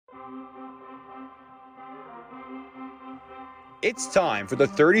It's time for the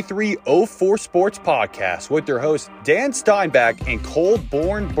 3304 Sports Podcast with their hosts Dan Steinbach and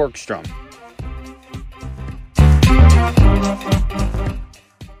Kolbjorn Bergstrom.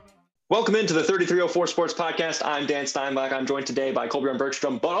 Welcome into the 3304 Sports Podcast. I'm Dan Steinbach. I'm joined today by Kolbjorn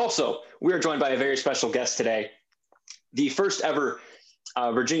Bergstrom, but also we are joined by a very special guest today, the first ever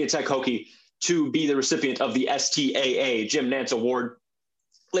Virginia Tech Hokie to be the recipient of the STAA Jim Nantz Award.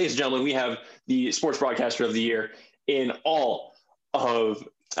 Ladies and gentlemen, we have the Sports Broadcaster of the Year in all of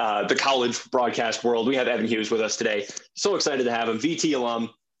the college broadcast world. We have Evan Hughes with us today. So excited to have him. VT alum,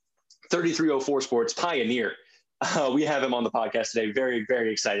 3304 Sports pioneer. We have him on the podcast today. Very,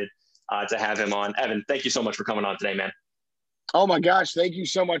 very excited to have him on. Evan, thank you so much for coming on today, man. Oh my gosh, thank you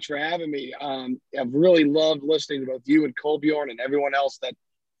so much for having me. I've really loved listening to both you and Kolbjorn and everyone else that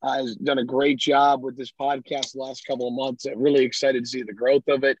has done a great job with this podcast the last couple of months. I'm really excited to see the growth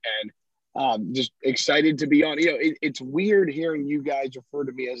of it and just excited to be on. You know, it's weird hearing you guys refer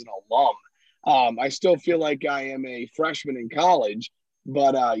to me as an alum. I still feel like I am a freshman in college,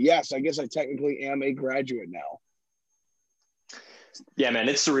 but yes, I guess I technically am a graduate now. Yeah, man,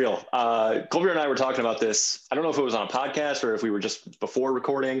 it's surreal. Kolbjorn and I were talking about this. I don't know if it was on a podcast or if we were just before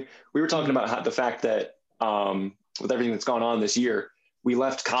recording. We were talking about the fact that with everything that's gone on this year, we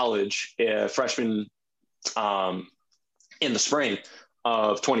left college freshman in the spring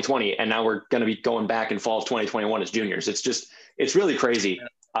of 2020, and now we're going to be going back in fall of 2021 as juniors. It's really crazy.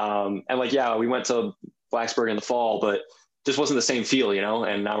 And we went to Blacksburg in the fall, but just wasn't the same feel, you know,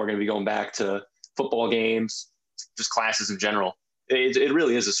 and now we're going to be going back to football games, just classes in general. It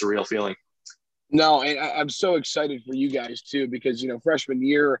really is a surreal feeling. No, and I'm so excited for you guys too, because, you know, freshman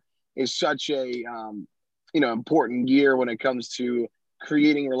year is such a, important year when it comes to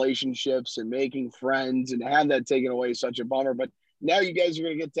creating relationships and making friends, and to have that taken away is such a bummer. But now you guys are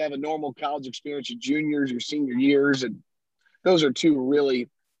going to get to have a normal college experience, your juniors, your senior years. And those are two really,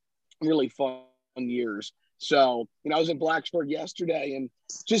 really fun years. So, you know, I was in Blacksburg yesterday and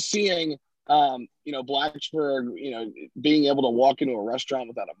just seeing, Blacksburg, being able to walk into a restaurant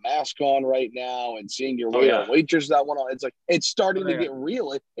without a mask on right now and seeing your waiter and waitress that one on, it's starting to get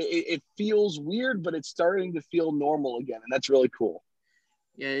real. It feels weird, but it's starting to feel normal again. And that's really cool.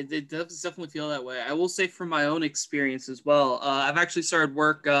 Yeah, it does definitely feel that way. I will say from my own experience as well, I've actually started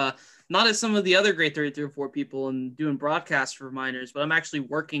work, not as some of the other great 3304 people and doing broadcasts for minors, but I'm actually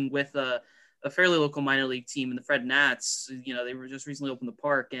working with a fairly local minor league team in the Fred Nats. You know, they were just recently opened the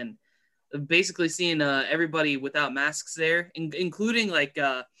park, and basically seeing everybody without masks there, including like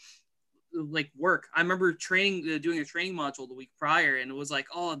work. I remember doing a training module the week prior, and it was like,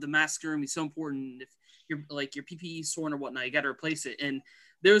 oh, the masks are going to be so important. If your PPE is torn or whatnot, you got to replace it. And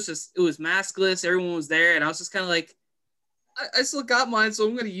it was maskless. Everyone was there. And I was just kind of like, I still got mine, so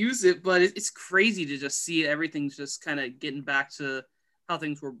I'm going to use it. But it's crazy to just see everything's just kind of getting back to how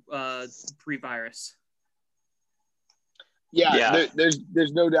things were pre-virus. Yeah.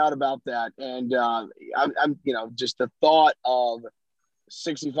 There's no doubt about that. And I'm just the thought of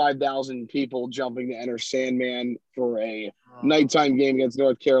 65,000 people jumping to enter Sandman for a nighttime game against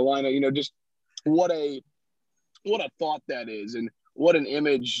North Carolina, just what a thought that is, and what an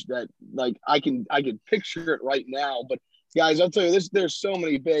image that, like, I can picture it right now. But guys, I'll tell you this, there's so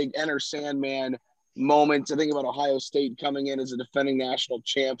many big enter Sandman moments. I think about Ohio State coming in as a defending national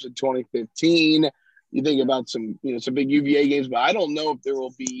champs in 2015. You think about some big UVA games, but I don't know if there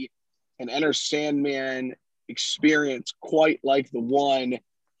will be an enter Sandman experience quite like the one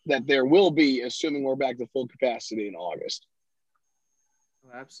that there will be, assuming we're back to full capacity in August.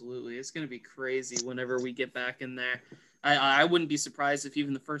 Oh, absolutely. It's going to be crazy whenever we get back in there. I wouldn't be surprised if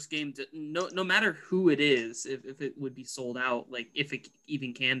even the first game, no matter who it is, if it would be sold out, like if it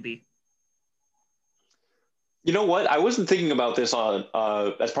even can be. You know what? I wasn't thinking about this on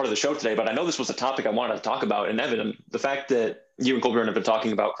as part of the show today, but I know this was a topic I wanted to talk about. And Evan, the fact that you and Kolbjorn have been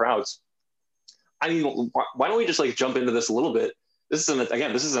talking about crowds, I mean, why don't we just jump into this a little bit? This isn't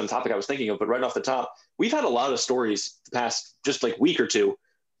a topic I was thinking of, but right off the top, we've had a lot of stories the past just week or two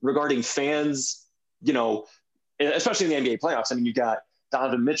regarding fans, especially in the NBA playoffs. I mean, you've got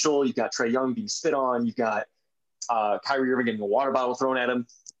Donovan Mitchell, you've got Trae Young being spit on, you've got Kyrie Irving getting a water bottle thrown at him.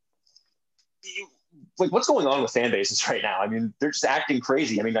 What's going on with fan bases right now? I mean, they're just acting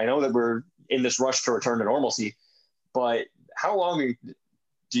crazy. I mean, I know that we're in this rush to return to normalcy, but how long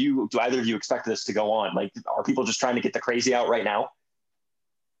do either of you expect this to go on? Are people just trying to get the crazy out right now?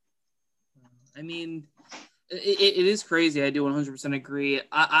 I mean, it is crazy. I do 100% agree.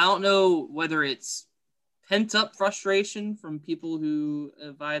 I don't know whether it's pent up frustration from people who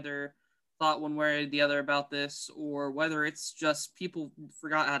have either thought one way or the other about this, or whether it's just people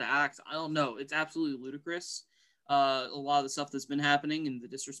forgot how to act. I don't know. It's absolutely ludicrous. A lot of the stuff that's been happening and the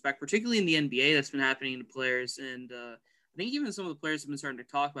disrespect, particularly in the NBA, that's been happening to players. And I think even some of the players have been starting to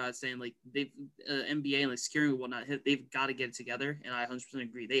talk about it, saying like they've NBA and like security and whatnot, they've got to get it together. And I 100%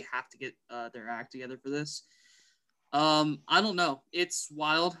 agree. They have to get their act together for this. I don't know. It's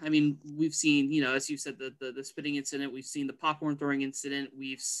wild. I mean, we've seen, as you said, the spitting incident. We've seen the popcorn throwing incident.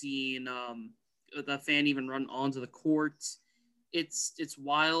 We've seen the fan even run onto the court. It's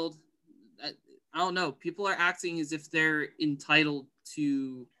wild. I don't know. People are acting as if they're entitled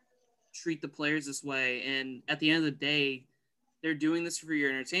to treat the players this way. And at the end of the day, they're doing this for your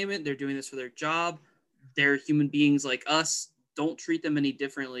entertainment. They're doing this for their job. They're human beings like us. Don't treat them any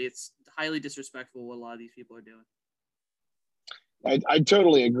differently. It's highly disrespectful what a lot of these people are doing. I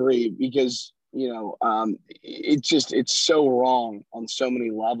totally agree because, it's so wrong on so many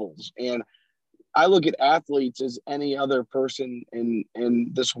levels. And I look at athletes as any other person in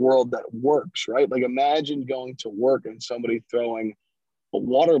this world that works, right? Like imagine going to work and somebody throwing a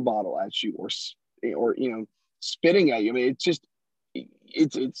water bottle at you or spitting at you. I mean,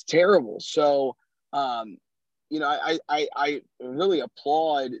 it's terrible. So, I really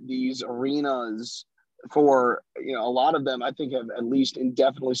applaud these arenas for, a lot of them, I think, have at least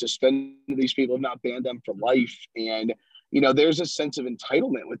indefinitely suspended these people, if not banned them for life. And, there's a sense of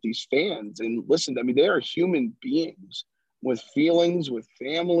entitlement with these fans. And listen, I mean, they are human beings with feelings, with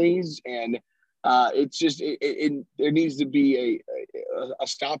families. And it's just, there needs to be a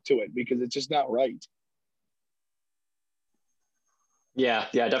stop to it because it's just not right. Yeah,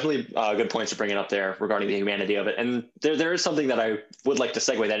 definitely good points to bring it up there regarding the humanity of it. And there is something that I would like to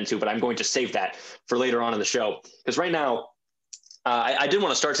segue that into, but I'm going to save that for later on in the show. Because right now, I did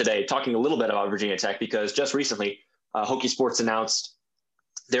want to start today talking a little bit about Virginia Tech because just recently, Hokie Sports announced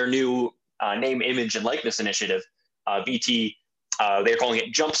their new name, image, and likeness initiative, VT. They're calling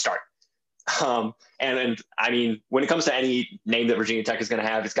it JumpStart. And I mean, when it comes to any name that Virginia Tech is going to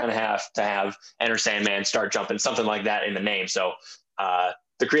have, it's going to have Enter Sandman, Start Jumping, something like that in the name. So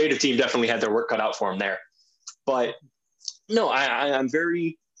the creative team definitely had their work cut out for them there. But no, I'm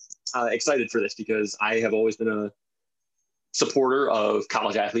very excited for this because I have always been a supporter of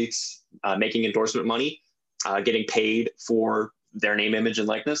college athletes making endorsement money, getting paid for their name, image, and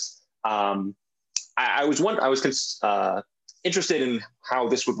likeness. I was interested in how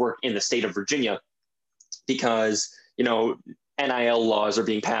this would work in the state of Virginia because, NIL laws are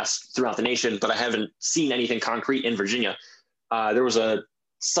being passed throughout the nation, but I haven't seen anything concrete in Virginia. There was a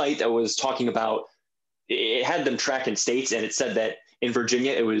site that was talking about, it had them tracked in states, and it said that in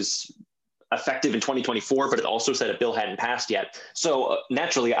Virginia it was effective in 2024, but it also said a bill hadn't passed yet. So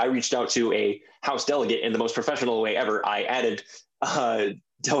naturally, I reached out to a House delegate in the most professional way ever. I added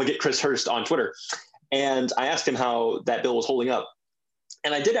Delegate Chris Hurst on Twitter, and I asked him how that bill was holding up.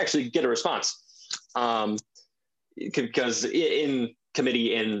 And I did actually get a response because in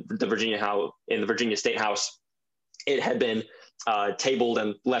committee in the Virginia State House, it had been tabled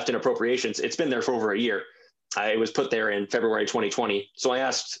and left in appropriations. It's been there for over a year. It was put there in February 2020. So I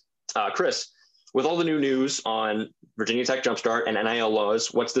asked Chris, with all the new news on Virginia Tech JumpStart and NIL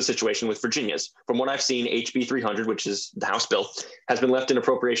laws, what's the situation with Virginia's? From what I've seen, HB 300, which is the House bill, has been left in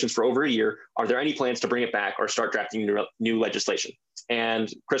appropriations for over a year. Are there any plans to bring it back or start drafting new legislation? And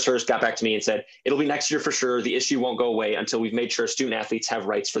Chris Hurst got back to me and said, it'll be next year for sure. The issue won't go away until we've made sure student athletes have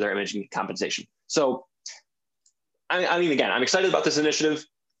rights for their image and compensation. So, I mean, again, I'm excited about this initiative.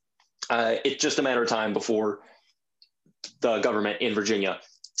 It's just a matter of time before the government in Virginia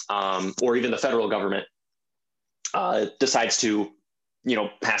or even the federal government decides to,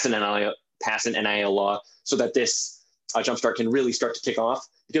 pass an NIL law so that this JumpStart can really start to kick off.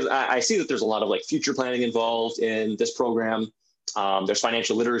 Because I see that there's a lot of future planning involved in this program. There's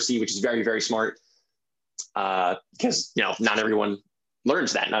financial literacy, which is very, very smart because, not everyone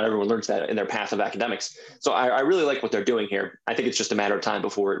learns that. Not everyone learns that in their path of academics. So I really like what they're doing here. I think it's just a matter of time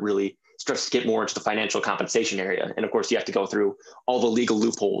before it really starts to get more into the financial compensation area. And of course, you have to go through all the legal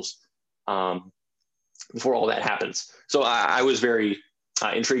loopholes before all that happens. So I was very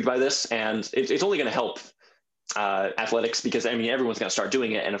intrigued by this, and it's only going to help athletics because, everyone's going to start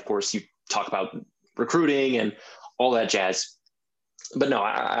doing it. And of course, you talk about recruiting and all that jazz. But no,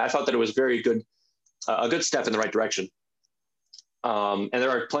 I thought that it was very good, a good step in the right direction. And there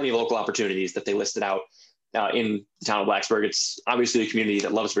are plenty of local opportunities that they listed out in the town of Blacksburg. It's obviously a community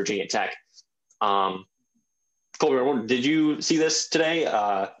that loves Virginia Tech. Kolbjorn, did you see this today?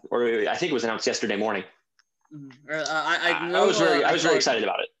 Or I think it was announced yesterday morning. I was very excited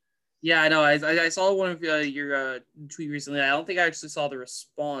about it. Yeah, I know. I saw one of your tweet recently. I don't think I actually saw the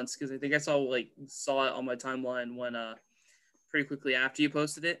response because I think I saw it on my timeline when pretty quickly after you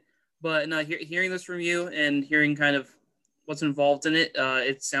posted it. But no, hearing this from you and hearing kind of what's involved in it,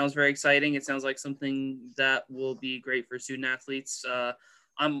 it sounds very exciting. It sounds like something that will be great for student athletes.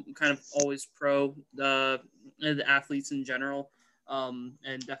 I'm kind of always pro the athletes in general. And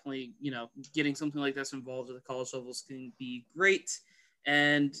definitely, getting something like this involved at the college levels can be great.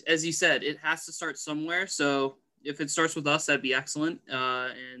 And as you said, it has to start somewhere. So if it starts with us, that'd be excellent.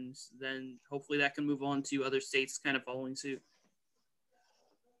 And then hopefully that can move on to other states kind of following suit.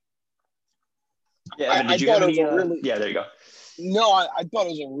 Yeah, Evan, did you have any? Yeah, there you go. No, I thought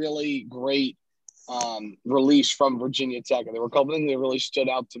it was a really great release from Virginia Tech. And there were a couple things that really stood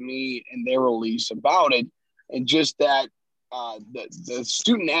out to me in their release about it. And just that the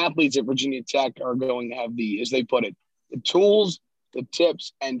student athletes at Virginia Tech are going to have as they put it, the tools, the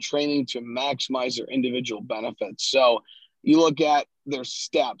tips, and training to maximize their individual benefits. So you look at their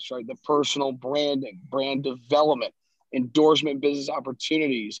steps, right? The personal branding, brand development, endorsement business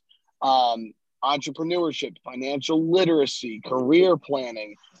opportunities, entrepreneurship, financial literacy, career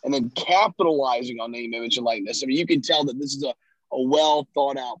planning, and then capitalizing on name, image, and likeness. I mean, you can tell that this is a well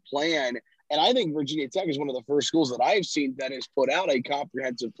thought out plan. And I think Virginia Tech is one of the first schools that I've seen that has put out a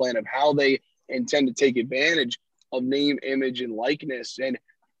comprehensive plan of how they intend to take advantage of name, image, and likeness. And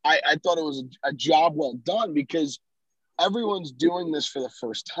I thought it was a job well done because everyone's doing this for the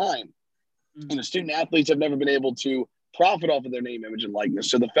first time. Mm-hmm. Student athletes have never been able to profit off of their name, image, and likeness.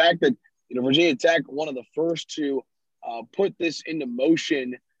 So the fact that Virginia Tech, one of the first to put this into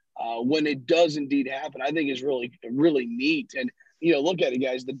motion when it does indeed happen, I think is really, really neat. And, look at it,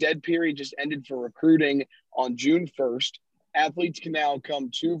 guys. The dead period just ended for recruiting on June 1st. Athletes can now come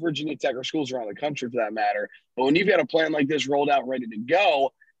to Virginia Tech or schools around the country for that matter. But when you've got a plan like this rolled out, ready to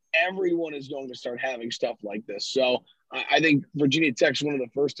go, everyone is going to start having stuff like this. So I think Virginia Tech's one of the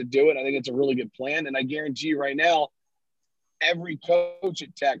first to do it. I think it's a really good plan. And I guarantee you right now, every coach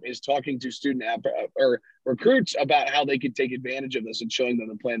at Tech is talking to student or recruits about how they could take advantage of this and showing them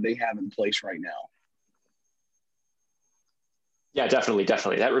the plan they have in place right now. Yeah, definitely.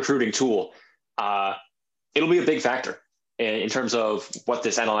 That recruiting tool, it'll be a big factor in terms of what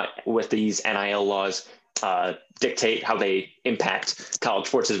these NIL laws dictate, how they impact college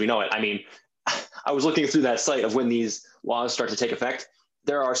sports as we know it. I mean, I was looking through that site of when these laws start to take effect.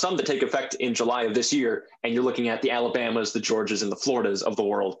 There are some that take effect in July of this year, and you're looking at the Alabamas, the Georgias, and the Floridas of the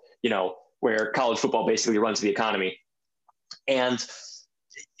world, where college football basically runs the economy. And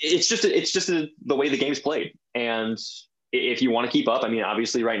it's just the way the game's played. And if you want to keep up, I mean,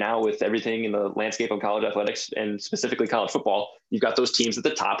 obviously right now with everything in the landscape of college athletics and specifically college football, you've got those teams at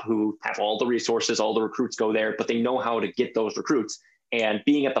the top who have all the resources, all the recruits go there, but they know how to get those recruits. And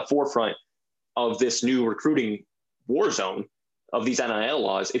being at the forefront of this new recruiting war zone of these NIL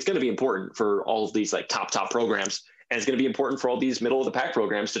laws, it's going to be important for all of these top programs. And it's going to be important for all these middle of the pack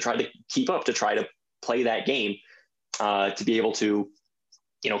programs to try to keep up, to try to play that game, to be able to,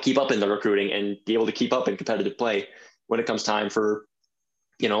 keep up in the recruiting and be able to keep up in competitive play when it comes time for,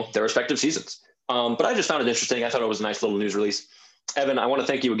 their respective seasons. But I just found it interesting. I thought it was a nice little news release. Evan, I want to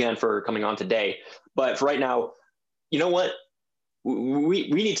thank you again for coming on today. But for right now, you know what? We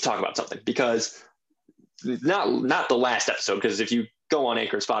need to talk about something, because not the last episode, because if you go on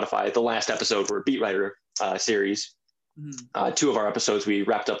Anchor, Spotify, the last episode were Beat Writer series. Mm-hmm. 2 of our episodes, we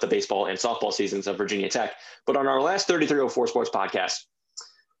wrapped up the baseball and softball seasons of Virginia Tech. But on our last 3304 Sports podcast,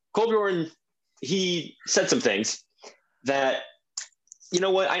 Kolbjorn, he said some things that,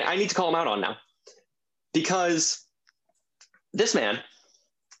 I need to call him out on now. Because this man,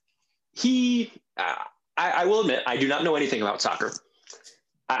 I will admit, I do not know anything about soccer.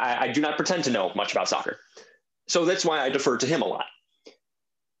 I do not pretend to know much about soccer. So that's why I defer to him a lot.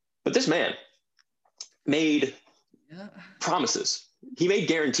 But this man made promises. He made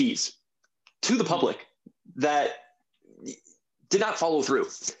guarantees to the public that did not follow through.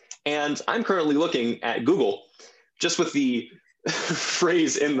 And I'm currently looking at Google just with the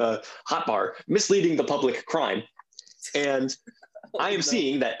phrase in the hotbar, misleading the public crime. And I am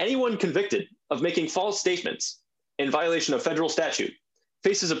seeing that anyone convicted of making false statements in violation of federal statute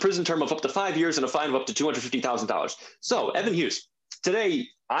faces a prison term of up to 5 years and a fine of up to $250,000. So, Evan Hughes, today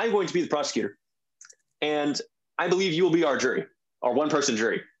I'm going to be the prosecutor, and I believe you will be our jury, our one-person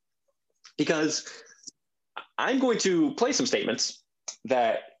jury, because I'm going to play some statements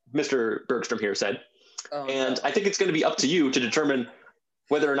that Mr. Bergstrom here said, and I think it's going to be up to you to determine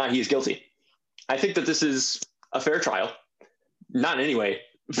whether or not he is guilty. I think that this is a fair trial, not in any way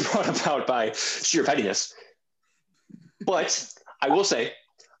brought about by sheer pettiness. But I will say,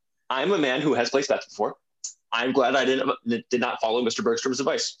 I'm a man who has placed bets before. I'm glad I did not follow Mr. Bergstrom's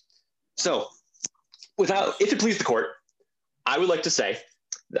advice. So, if it please the court, I would like to say,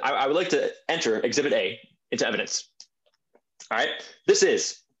 I would like to enter Exhibit A into evidence. All right, this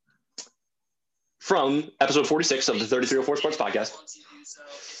is from episode 46 of the 3304 Sports Podcast.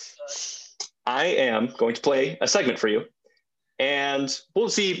 I am going to play a segment for you, and we'll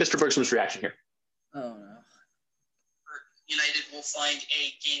see Mr. Bergstrom's reaction here. Oh, no. United will find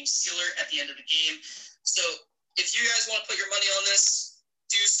a game sealer at the end of the game. So if you guys want to put your money on this,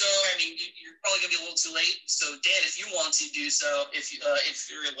 do so. I mean, you're probably going to be a little too late. So, Dan, if you want to do so, if you're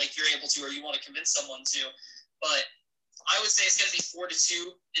able to, or you want to convince someone to, but I would say it's going to be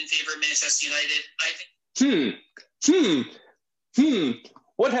 4-2 in favor of Manchester United. I think.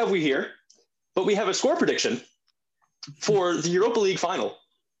 What have we here? But we have a score prediction for the Europa League final,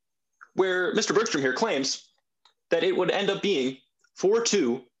 where Mr. Bergstrom here claims that it would end up being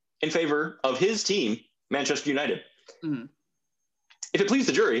 4-2 in favor of his team, Manchester United. Mm-hmm. If it please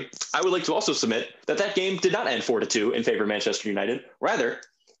the jury, I would like to also submit that game did not end 4-2 in favor of Manchester United. Rather,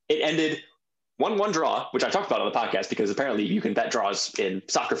 it ended 1-1 draw, which I talked about on the podcast because apparently you can bet draws in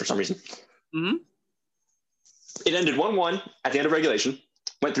soccer for some reason. Mm-hmm. It ended 1-1 at the end of regulation,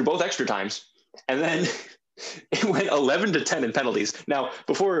 went through both extra times, and then it went 11-10 in penalties. Now,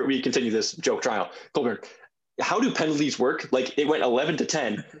 before we continue this joke trial, Kolbjorn, how do penalties work? Like, it went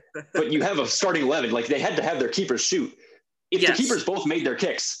 11-10, but you have a starting 11. Like, they had to have their keepers shoot. If the keepers both made their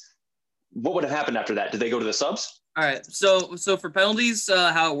kicks, what would have happened after that? Did they go to the subs? All right. So for penalties,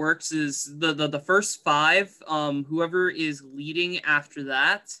 how it works is the first five, whoever is leading after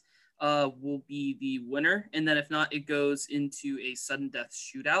that will be the winner. And then if not, it goes into a sudden death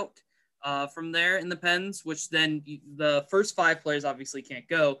shootout from there in the pens, which then the first five players obviously can't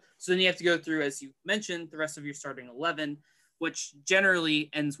go. So then you have to go through, as you mentioned, the rest of your starting 11, which generally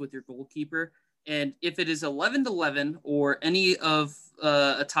ends with your goalkeeper. And if it is 11-11 or any of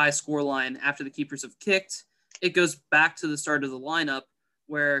a tie score line after the keepers have kicked, it goes back to the start of the lineup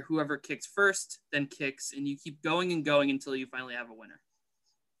where whoever kicks first then kicks, and you keep going and going until you finally have a winner.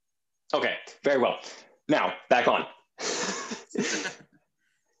 Okay, very well. Now, back on.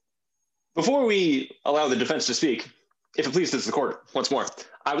 Before we allow the defense to speak, if it pleases the court once more,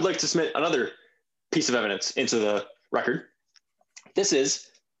 I would like to submit another piece of evidence into the record. This is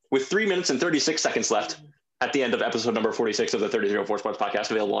with 3 minutes and 36 seconds left at the end of episode number 46 of the 3304 Sports Podcast,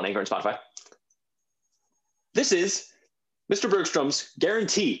 available on Anchor and Spotify. This is Mr. Bergstrom's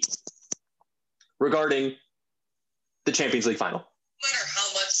guarantee regarding the Champions League final. No matter how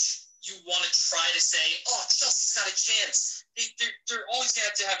much you want to try to say, oh, Chelsea's got a chance. They're always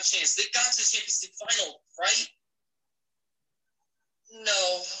going to have a chance. They got to the Champions League final, right? No,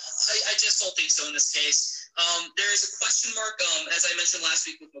 I just don't think so in this case. There is a question mark, as I mentioned last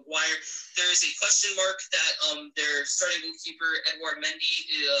week with Maguire, there is a question mark that their starting goalkeeper, Edouard Mendy,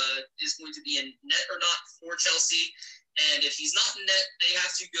 is going to be in net or not for Chelsea. And if he's not in net, they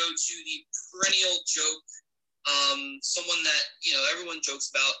have to go to the perennial joke, someone that, everyone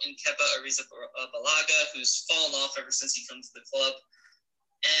jokes about in Kepa Arrizabalaga, who's fallen off ever since he comes to the club.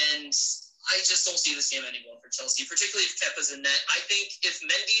 And I just don't see this game ending well for Chelsea, particularly if Kepa's in net. I think if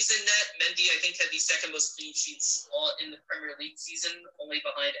Mendy's in net, Mendy, I think, had the second most clean sheets in the Premier League season, only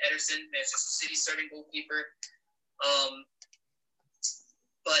behind Ederson, Manchester City starting goalkeeper.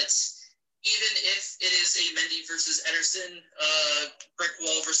 But even if it is a Mendy versus Ederson brick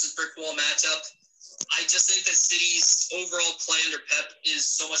wall versus brick wall matchup, I just think that City's overall play under Pep is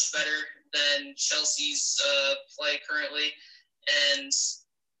so much better than Chelsea's play currently. And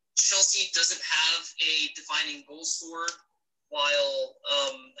Chelsea doesn't have a defining goal scorer, while,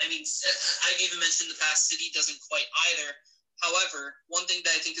 I've even mentioned in the past, City doesn't quite either. However, one thing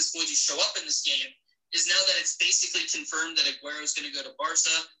that I think is going to show up in this game is now that it's basically confirmed that Aguero is going to go to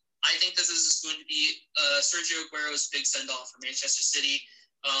Barca, I think this is going to be Sergio Aguero's big send-off for Manchester City.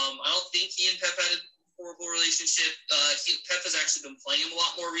 I don't think he and Pep had a horrible relationship. Pep has actually been playing him a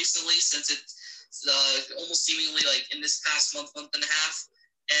lot more recently since it's almost seemingly like in this past month and a half.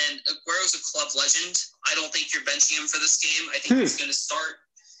 And Aguero's a club legend. I don't think you're benching him for this game. I think he's going to start.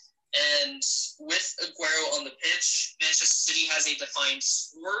 And with Aguero on the pitch, Manchester City has a defined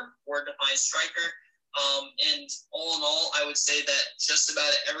scorer or a defined striker. And all in all, I would say that just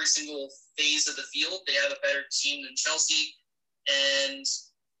about every single phase of the field, they have a better team than Chelsea. And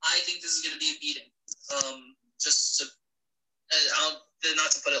I think this is going to be a beating.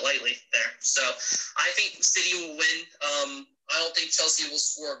 Not to put it lightly there. So I think City will win. I don't think Chelsea will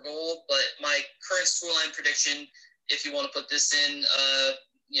score a goal, but my current scoreline prediction, if you want to put this in,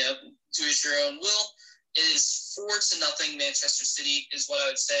 to your own will, It is 4-0 Manchester City is what I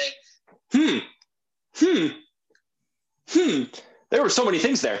would say. There were so many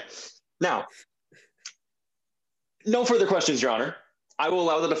things there. Now, no further questions, Your Honor. I will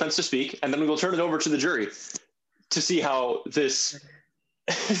allow the defense to speak, and then we will turn it over to the jury to see how this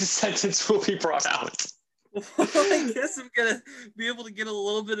sentence will be brought out. Well, I guess I'm going to be able to get a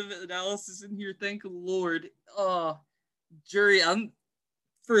little bit of analysis in here. Thank the Lord. Jury,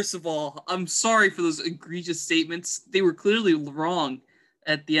 first of all, I'm sorry for those egregious statements. They were clearly wrong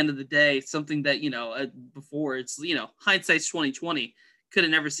at the end of the day. Something that, before it's, hindsight's 2020. Could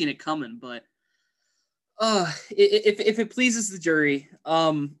have never seen it coming, but if it pleases the jury,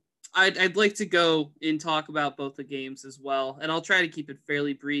 I'd like to go and talk about both the games as well, and I'll try to keep it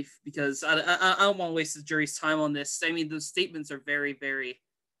fairly brief because I don't want to waste the jury's time on this. I mean, those statements are very, very,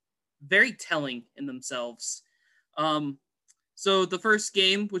 very telling in themselves. So the first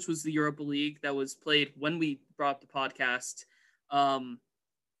game, which was the Europa League that was played when we brought up the podcast,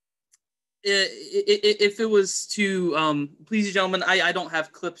 if it was to please you gentlemen, I don't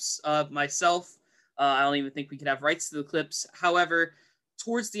have clips myself. I don't even think we could have rights to the clips. However,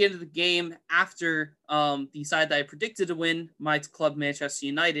 towards the end of the game, after the side that I predicted to win, my club Manchester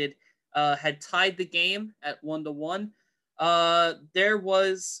United, had tied the game at 1-1, there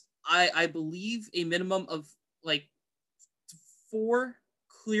was, I believe, a minimum of like 4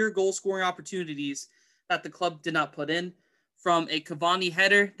 clear goal scoring opportunities that the club did not put in, from a Cavani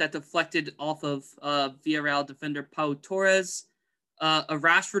header that deflected off of Villarreal defender Pau Torres, a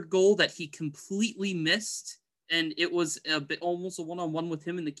Rashford goal that he completely missed, and it was a bit almost a one-on-one with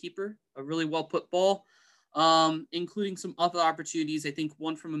him and the keeper, a really well put ball, including some other opportunities, I think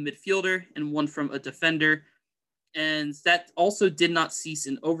one from a midfielder and one from a defender, and that also did not cease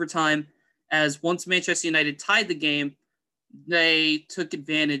in overtime, as once Manchester United tied the game, they took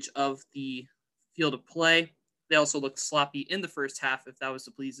advantage of the field of play. They also looked sloppy in the first half, if that was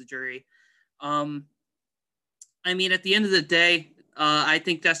to please the jury. I mean, at the end of the day, I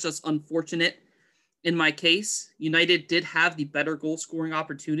think that's just unfortunate. In my case, United did have the better goal scoring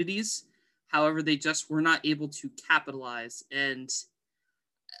opportunities. However, they just were not able to capitalize. And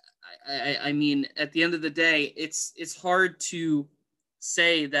I mean, at the end of the day, it's hard to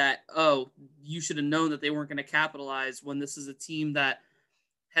say that, oh, you should have known that they weren't going to capitalize when this is a team that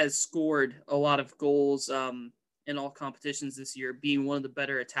has scored a lot of goals in all competitions this year, being one of the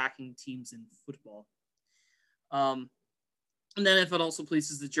better attacking teams in football. And then if it also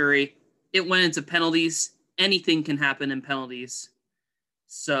pleases the jury, it went into penalties. Anything can happen in penalties.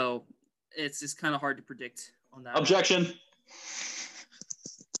 So it's just kind of hard to predict on that. Objection.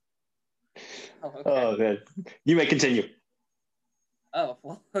 Oh, okay. Oh, good. You may continue. Oh,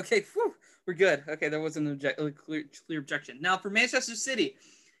 well, okay. Whew. We're good. Okay, there was a clear objection. Now, for Manchester City,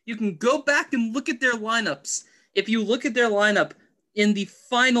 you can go back and look at their lineups. If you look at their lineup in the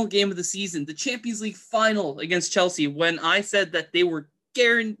final game of the season, the Champions League final against Chelsea, when I said that they were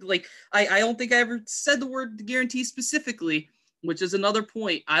guaranteed, like, I don't think I ever said the word guarantee specifically, which is another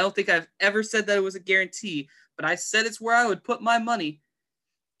point. I don't think I've ever said that it was a guarantee, but I said it's where I would put my money.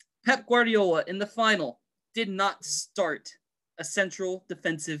 Pep Guardiola in the final did not start a central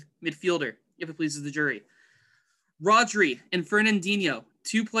defensive midfielder, if it pleases the jury. Rodri and Fernandinho,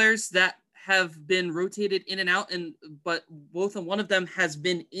 2 players that have been rotated in and out, but one of them has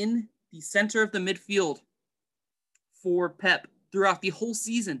been in the center of the midfield for Pep throughout the whole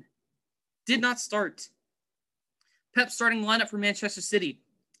season. Did not start. Pep's starting lineup for Manchester City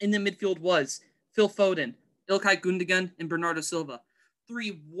in the midfield was Phil Foden, Ilkay Gundogan, and Bernardo Silva.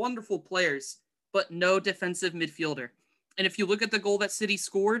 3 wonderful players, but no defensive midfielder. And if you look at the goal that City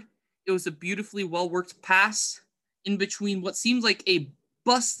scored, it was a beautifully well-worked pass in between what seems like a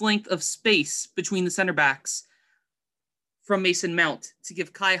bust length of space between the center backs from Mason Mount to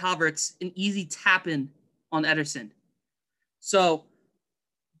give Kai Havertz an easy tap-in on Ederson. So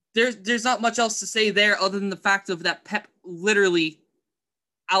there's not much else to say there other than the fact of that Pep literally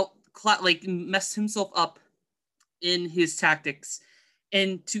messed himself up in his tactics.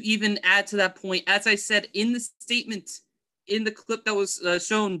 And to even add to that point, as I said in the statement, in the clip that was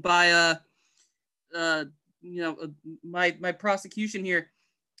shown by my prosecution here,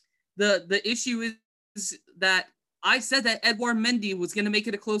 the issue is that I said that Edouard Mendy was going to make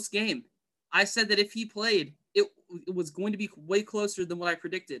it a close game. I said that if he played, it was going to be way closer than what I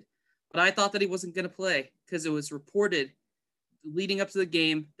predicted. But I thought that he wasn't going to play because it was reported leading up to the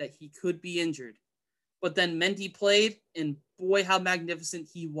game that he could be injured. But then Mendy played, and boy, how magnificent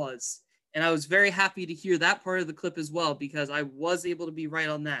he was. And I was very happy to hear that part of the clip as well, because I was able to be right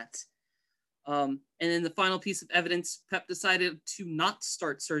on that. And then the final piece of evidence, Pep decided to not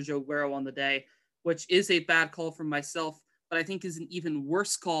start Sergio Aguero on the day which is a bad call from myself, but I think is an even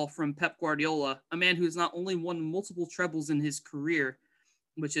worse call from Pep Guardiola, a man who's not only won multiple trebles in his career,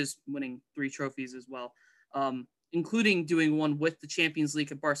 which is winning 3 trophies as well, including doing one with the Champions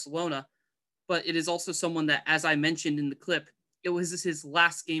League at Barcelona, but it is also someone that, as I mentioned in the clip, it was his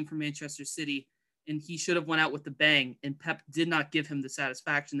last game for Manchester City, and he should have went out with the bang, and Pep did not give him the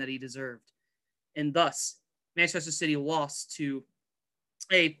satisfaction that he deserved. And thus, Manchester City lost to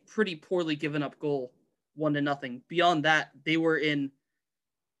a pretty poorly given up goal, 1-0. Beyond that, they were in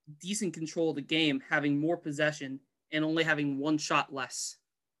decent control of the game, having more possession and only having 1 shot less.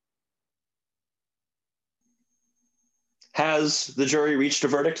 Has the jury reached a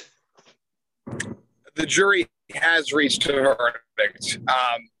verdict? The jury has reached a verdict.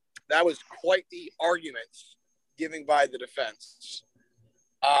 That was quite the argument given by the defense.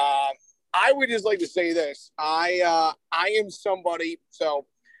 I would just like to say this. I am somebody, so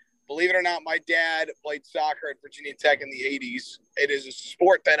believe it or not, my dad played soccer at Virginia Tech in the 80s. It is a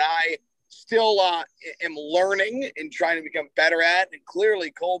sport that I still am learning and trying to become better at. And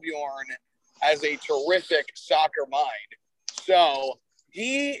clearly Kolbjorn has a terrific soccer mind. So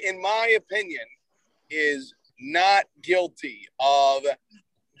he, in my opinion, is not guilty of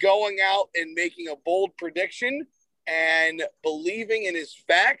going out and making a bold prediction and believing in his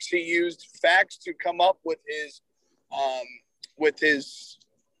facts. He used facts to come up with his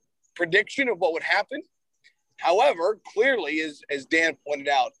prediction of what would happen. However, clearly, as Dan pointed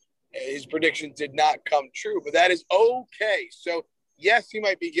out, his predictions did not come true, but that is okay. So yes, he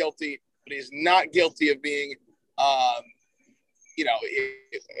might be guilty, but he's not guilty of being,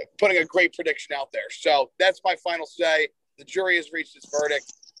 putting a great prediction out there. So that's my final say. The jury has reached its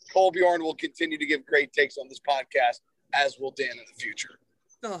verdict. Kolbjorn will continue to give great takes on this podcast, as will Dan in the future.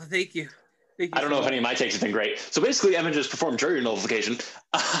 Oh, thank you. I don't know if any of my takes have been great. So basically, Evan just performed jury nullification.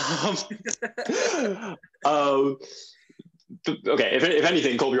 Okay, if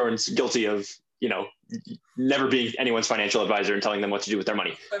anything, Kolbjorn's guilty of, never being anyone's financial advisor and telling them what to do with their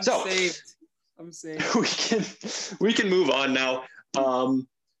money. I'm saved. We can move on now. A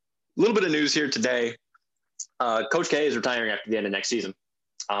little bit of news here today. Coach K is retiring after the end of next season.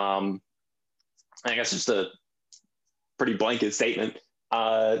 I guess just a pretty blanket statement.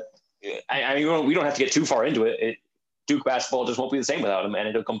 I mean, we don't have to get too far into it. Duke basketball just won't be the same without him, and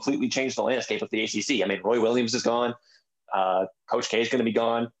it'll completely change the landscape of the ACC. I mean, Roy Williams is gone. Coach K is going to be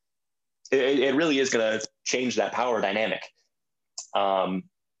gone. It really is going to change that power dynamic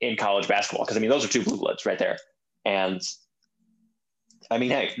in college basketball, because, I mean, those are 2 blue bloods right there. And, I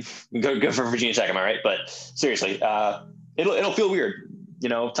mean, hey, good for Virginia Tech, am I right? But seriously, it'll feel weird,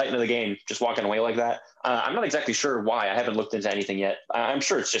 tighten the game, just walking away like that. I'm not exactly sure why. I haven't looked into anything yet. I'm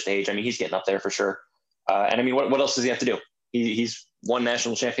sure it's just age. I mean, he's getting up there for sure. And I mean, what else does he have to do? He's won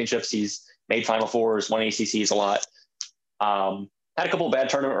national championships. He's made Final Fours, won ACCs a lot. Had a couple of bad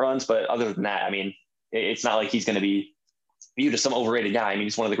tournament runs, but other than that, I mean, it's not like he's going to be viewed as some overrated guy. I mean,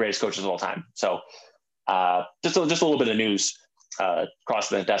 he's one of the greatest coaches of all time. So just a little bit of news across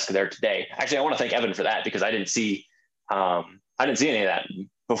the desk there today. Actually, I want to thank Evan for that, because I didn't see any of that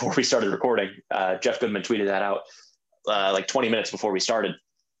before we started recording. Jeff Goodman tweeted that out like 20 minutes before we started,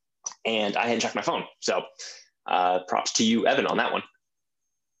 and I hadn't checked my phone. So props to you, Evan, on that one.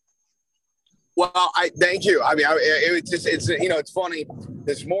 Well, I thank you. I mean, it's funny.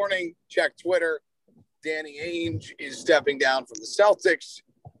 This morning, check Twitter. Danny Ainge is stepping down from the Celtics.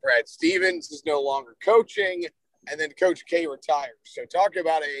 Brad Stevens is no longer coaching, and then Coach K retires. So talk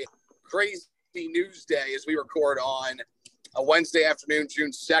about a crazy news day as we record on a Wednesday afternoon, June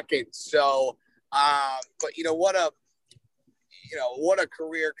 2nd. So, but what a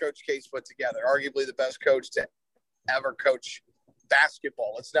career Coach K's put together. Arguably the best coach to ever coach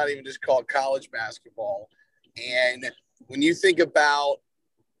basketball. Let's not even just call it college basketball. And when you think about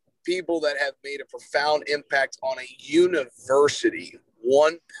people that have made a profound impact on a university,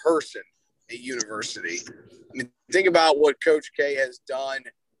 one person, a university. I mean, think about what Coach K has done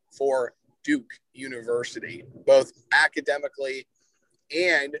for Duke University, both academically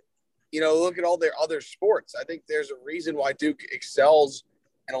and, look at all their other sports. I think there's a reason why Duke excels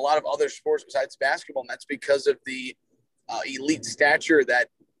in a lot of other sports besides basketball, and that's because of the elite stature that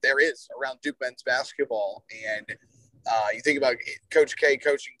there is around Duke men's basketball. And you think about Coach K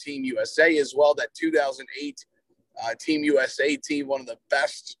coaching Team USA as well, that 2008 Team USA team, one of the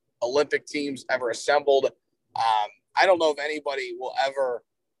best Olympic teams ever assembled. I don't know if anybody will ever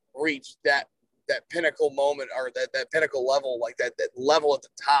reach that pinnacle moment, or that pinnacle level, like that level at the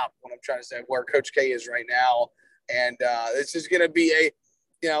top, what I'm trying to say, where Coach K is right now. And this is going to be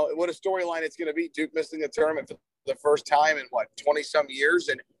what a storyline it's going to be. Duke missing the tournament for the first time in 20 some years.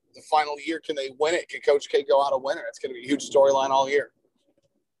 And the final year, can they win it? Can Coach K go out a winner? It's going to be a huge storyline all year.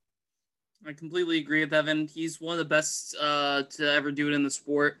 I completely agree with Evan. He's one of the best to ever do it in the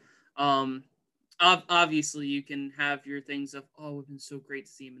sport. Obviously, you can have your things of, oh, it would have been so great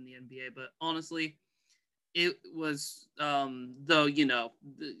to see him in the NBA. But honestly, it was, though, you know,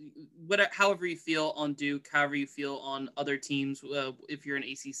 however you feel on Duke, however you feel on other teams, if you're an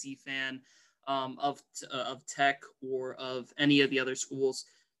ACC fan of Tech or of any of the other schools,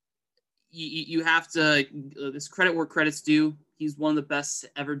 you have to, this credit where credit's due. He's one of the best to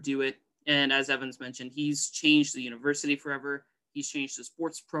ever do it. And as Evans mentioned, he's changed the university forever. He's changed the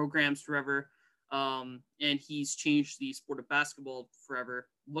sports programs forever. And he's changed the sport of basketball forever.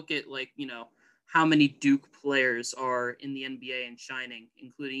 Look at, like, you know, how many Duke players are in the NBA and shining,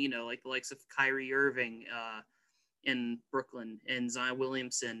 including, you know, like the likes of Kyrie Irving in Brooklyn and Zion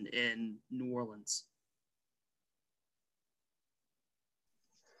Williamson in New Orleans.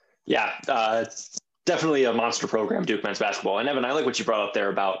 Yeah, definitely a monster program, Duke men's basketball. And Evan, I like what you brought up there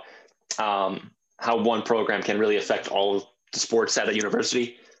about how one program can really affect all of the sports at a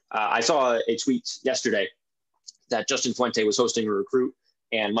university. I saw a tweet yesterday that Justin Fuente was hosting a recruit,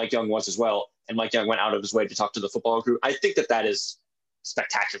 and Mike Young was as well. And Mike Young went out of his way to talk to the football recruit. I think that is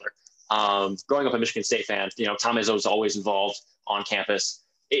spectacular. Growing up a Michigan State fan, you know, Tom Izzo's always involved on campus.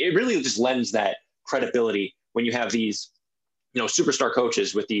 It really just lends that credibility when you have these, you know, superstar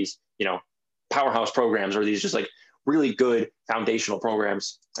coaches with these, you know, powerhouse programs or these just like really good foundational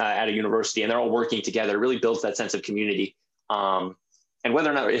programs at a university, and they're all working together. It really builds that sense of community. And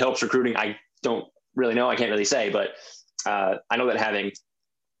whether or not it helps recruiting, I don't really know. I can't really say, but I know that having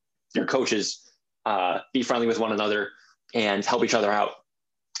your coaches be friendly with one another and help each other out,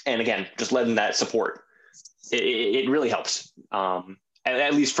 and again, just letting that support, it really helps,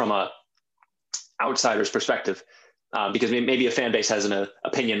 at least from a outsider's perspective, because maybe a fan base has an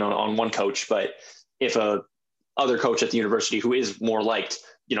opinion on one coach, but if a other coach at the university who is more liked,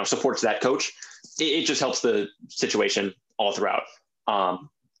 you know, supports that coach, it just helps the situation all throughout.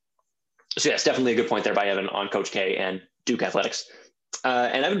 So yes, definitely a good point there by Evan on Coach K and Duke athletics.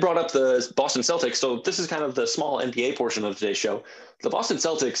 And Evan brought up the Boston Celtics. So this is kind of the small NBA portion of today's show. The Boston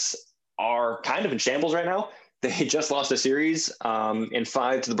Celtics are kind of in shambles right now. They just lost a series in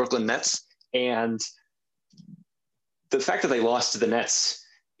 5 to the Brooklyn Nets. And the fact that they lost to the Nets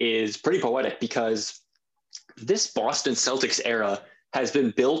is pretty poetic, because this Boston Celtics era has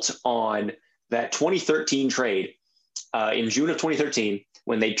been built on that 2013 trade in June of 2013,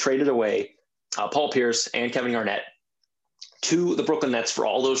 when they traded away Paul Pierce and Kevin Garnett to the Brooklyn Nets for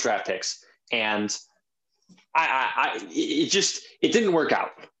all those draft picks. And it didn't work out,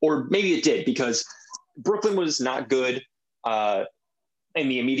 or maybe it did, because Brooklyn was not good in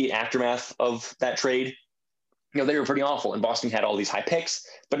the immediate aftermath of that trade. You know, they were pretty awful, and Boston had all these high picks.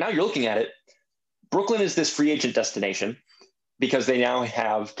 But now you're looking at it, Brooklyn is this free agent destination because they now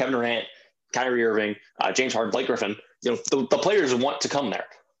have Kevin Durant, Kyrie Irving, James Harden, Blake Griffin. You know, the players want to come there.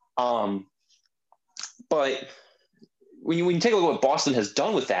 But when you take a look at what Boston has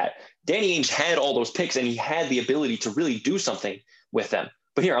done with that, Danny Ainge had all those picks, and he had the ability to really do something with them.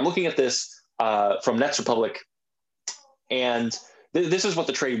 But here, I'm looking at this from Nets Republic, and this is what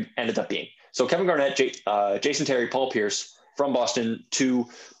the trade ended up being. So Kevin Garnett, Jason Terry, Paul Pierce from Boston to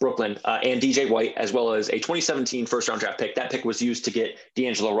Brooklyn, and DJ White, as well as a 2017 first-round draft pick. That pick was used to get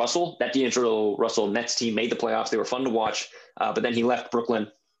D'Angelo Russell. That D'Angelo Russell Nets team made the playoffs. They were fun to watch, but then he left Brooklyn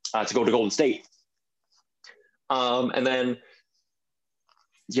to go to Golden State. And then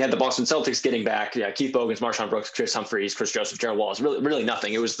you had the Boston Celtics getting back Keith Bogans, Marshawn Brooks, Chris Humphries, Chris Joseph, Gerald Wallace. Really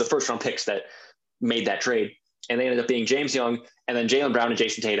nothing. It was the first-round picks that made that trade. And they ended up being James Young and then Jaylen Brown and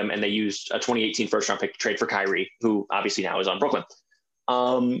Jason Tatum, and they used a 2018 first-round pick to trade for Kyrie, who obviously now is on Brooklyn.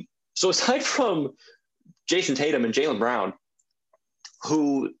 So aside from Jason Tatum and Jaylen Brown,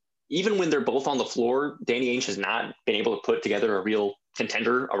 who even when they're both on the floor, Danny Ainge has not been able to put together a real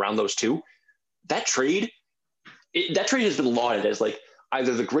contender around those two. That trade has been lauded as like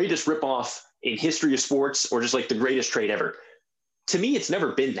either the greatest ripoff in history of sports or just like the greatest trade ever. To me, it's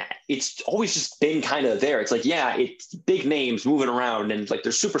never been that. It's always just been kind of there. It's like, yeah, it's big names moving around and like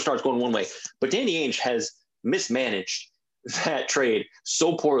there's superstars going one way. But Danny Ainge has mismanaged that trade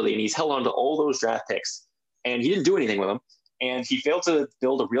so poorly, and he's held on to all those draft picks, and he didn't do anything with them. And he failed to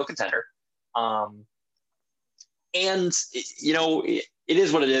build a real contender. And, you know, it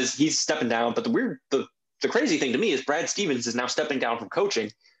is what it is. He's stepping down. But the crazy thing to me is Brad Stevens is now stepping down from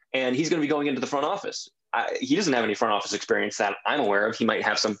coaching, and he's going to be going into the front office. He doesn't have any front office experience that I'm aware of. He might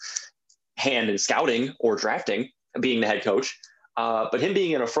have some hand in scouting or drafting, being the head coach. But him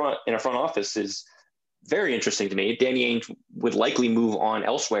being in a front office is very interesting to me. Danny Ainge would likely move on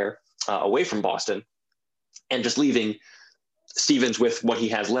elsewhere, away from Boston, and just leaving Stevens with what he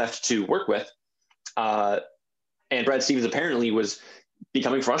has left to work with. And Brad Stevens apparently was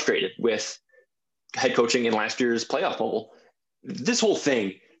becoming frustrated with head coaching in last year's playoff bubble. This whole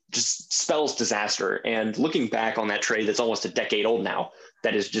thing just spells disaster. And looking back on that trade that's almost a decade old now,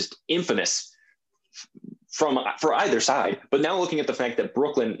 that is just infamous for either side. But now looking at the fact that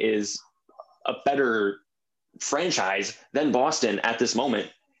Brooklyn is a better franchise than Boston at this moment,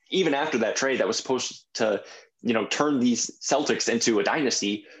 even after that trade that was supposed to, turn these Celtics into a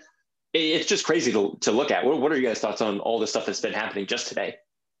dynasty, it's just crazy to look at. What are you guys' thoughts on all the stuff that's been happening just today?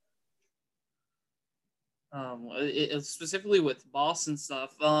 Specifically with Boston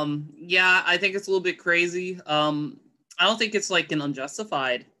stuff. Yeah, I think it's a little bit crazy. I don't think it's like an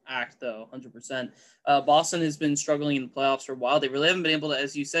unjustified act though, 100%. Boston has been struggling in the playoffs for a while. They really haven't been able to,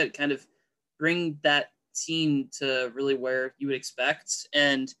 as you said, kind of bring that team to really where you would expect.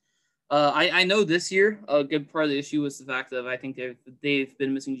 And I know this year a good part of the issue was the fact that I think they've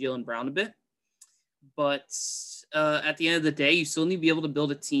been missing Jaylen Brown a bit. But at the end of the day, you still need to be able to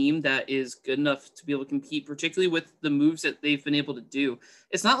build a team that is good enough to be able to compete, particularly with the moves that they've been able to do.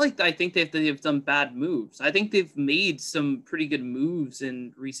 It's not like I think they've done bad moves. I think they've made some pretty good moves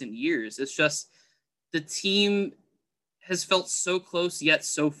in recent years. It's just the team has felt so close yet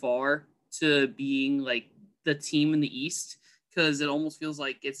so far to being like the team in the East, because it almost feels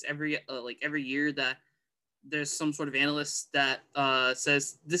like it's every year that there's some sort of analyst that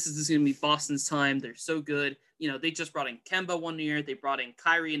says this is going to be Boston's time. They're so good. They just brought in Kemba one year. They brought in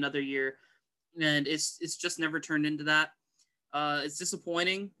Kyrie another year. And it's just never turned into that. It's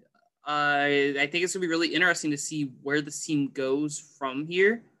disappointing. I think it's going to be really interesting to see where this team goes from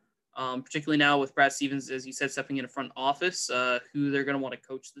here, particularly now with Brad Stevens, as you said, stepping in a front office, who they're going to want to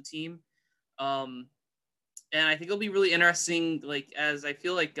coach the team. And I think it'll be really interesting, as I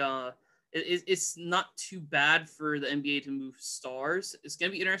feel like it's not too bad for the NBA to move stars. It's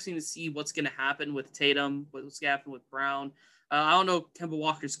going to be interesting to see what's going to happen with Tatum, what's going to happen with Brown. I don't know Kemba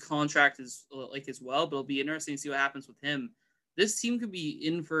Walker's contract is as well, but it'll be interesting to see what happens with him. This team could be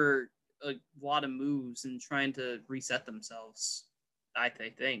in for a lot of moves and trying to reset themselves, I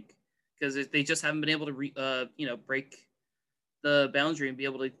think, because they just haven't been able to break the boundary and be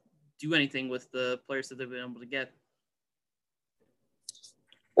able to do anything with the players that they've been able to get.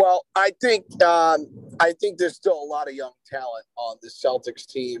 Well, I think there's still a lot of young talent on the Celtics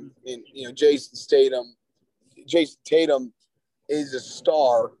team. And Jason Tatum is a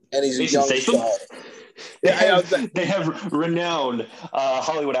star, and he's Jason a young Statham? star. They have renowned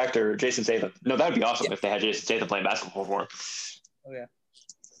Hollywood actor Jason Statham. No, that would be awesome if they had Jason Statham playing basketball for him. Oh yeah.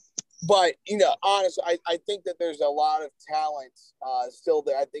 But honestly, I think that there's a lot of talent still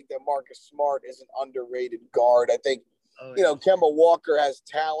there. I think that Marcus Smart is an underrated guard. I think. Kemba Walker has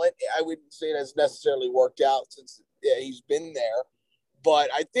talent. I wouldn't say it has necessarily worked out since he's been there. But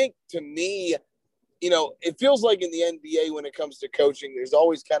I think, to me, it feels like in the NBA when it comes to coaching, there's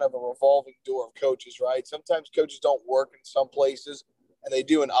always kind of a revolving door of coaches, right? Sometimes coaches don't work in some places and they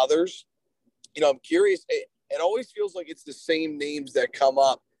do in others. I'm curious. It always feels like it's the same names that come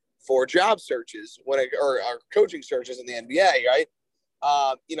up for job searches or coaching searches in the NBA, right?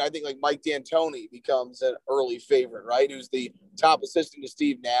 I think like Mike D'Antoni becomes an early favorite, right? Who's the top assistant to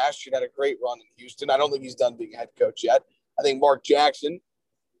Steve Nash. He had a great run in Houston. I don't think he's done being a head coach yet. I think Mark Jackson,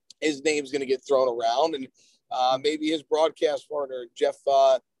 his name's going to get thrown around, and maybe his broadcast partner Jeff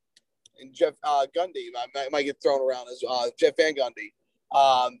Gundy might get thrown around as Jeff Van Gundy.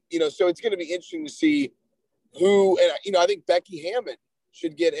 So it's going to be interesting to see who, and I think Becky Hammond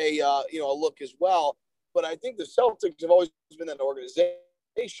should get a look as well. But I think the Celtics have always been an organization.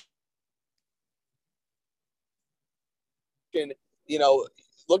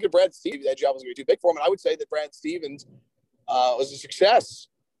 Look at Brad Stevens. That job was going to be too big for him. And I would say that Brad Stevens was a success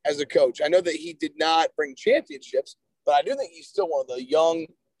as a coach. I know that he did not bring championships, but I do think he's still one of the young,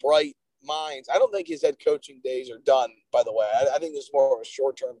 bright minds. I don't think his head coaching days are done, by the way. I think this is more of a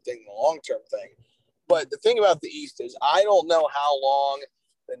short-term thing than a long-term thing. But the thing about the East is I don't know how long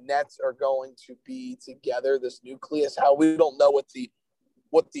the Nets are going to be together, this nucleus, how we don't know what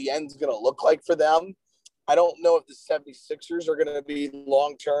the end's going to look like for them. I don't know if the 76ers are going to be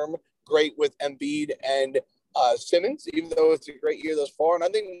long-term great with Embiid and Simmons, even though it's a great year thus far. And I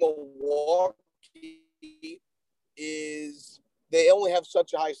think Milwaukee they only have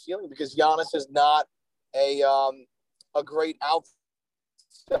such a high ceiling because Giannis is not a great outside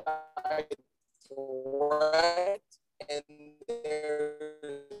threat. And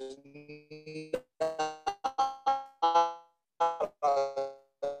there's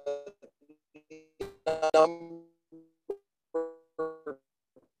not number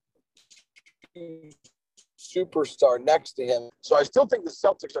superstar next to him. So I still think the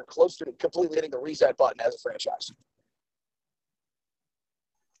Celtics are close to completely hitting the reset button as a franchise.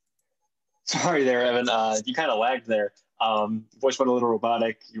 Sorry there, Evan. You kind of lagged there. Voice went a little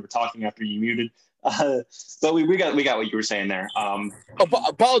robotic. You were talking after you muted. But we got what you were saying there.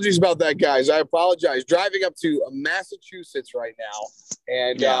 Apologies about that, guys. I apologize. Driving up to Massachusetts right now,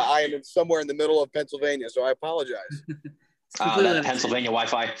 and I am somewhere in the middle of Pennsylvania, so I apologize. That Pennsylvania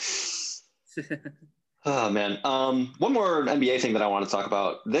Wi-Fi. Oh, man. One more NBA thing that I want to talk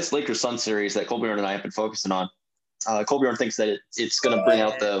about. This Lakers-Suns series that Kolbjorn and I have been focusing on. Kolbjorn thinks that it's going to bring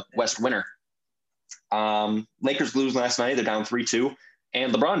out the West winner. Lakers lose last night. They're down 3-2.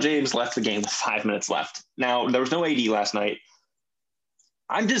 And LeBron James left the game with 5 minutes left. Now, there was no AD last night.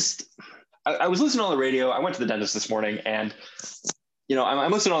 I was listening on the radio. I went to the dentist this morning, and,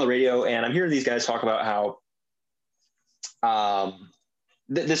 I'm listening on the radio, and I'm hearing these guys talk about how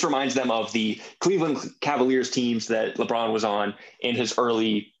this reminds them of the Cleveland Cavaliers teams that LeBron was on in his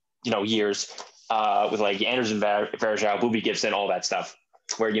early, years with like Anderson Varejao, Boobie Gibson, all that stuff,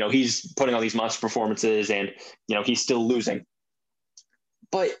 where, he's putting on these monster performances and, he's still losing.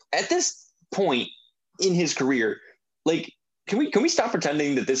 But at this point in his career, like, can we stop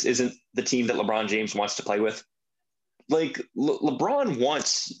pretending that this isn't the team that LeBron James wants to play with? Like, LeBron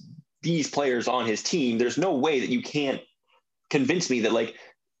wants these players on his team. There's no way that you can't convince me that, like,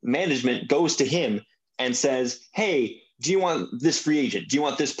 management goes to him and says, hey, do you want this free agent? Do you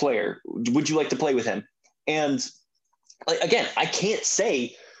want this player? Would you like to play with him? And, like, again, I can't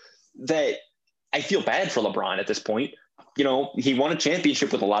say that I feel bad for LeBron at this point. He won a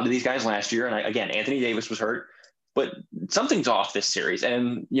championship with a lot of these guys last year. And again, Anthony Davis was hurt, but something's off this series.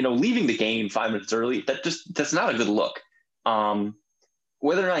 And, leaving the game 5 minutes early, that's not a good look.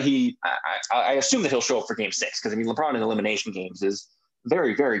 Whether or not I assume that he'll show up for game 6, because LeBron in elimination games is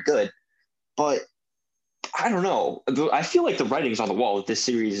very, very good. But I don't know. I feel like the writing's on the wall that this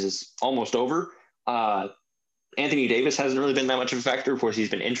series is almost over. Anthony Davis hasn't really been that much of a factor. Of course, he's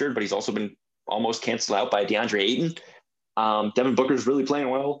been injured, but he's also been almost canceled out by DeAndre Ayton. Devin Booker's really playing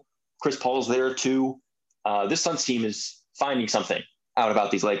well. Chris Paul's there too. This Suns team is finding something out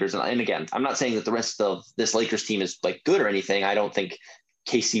about these Lakers. And again, I'm not saying that the rest of this Lakers team is like good or anything. I don't think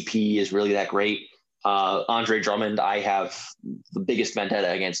KCP is really that great. Andre Drummond, I have the biggest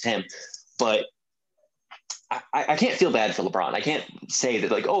vendetta against him. But I can't feel bad for LeBron. I can't say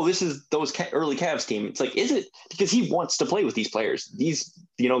that, like, oh, this is those early Cavs team. It's like, is it? Because he wants to play with these players.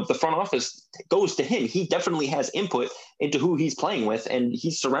 The front office goes to him. He definitely has input into who he's playing with, and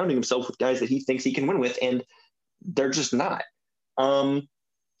he's surrounding himself with guys that he thinks he can win with, and they're just not.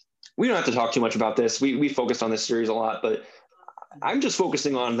 We don't have to talk too much about this. We focused on this series a lot, but I'm just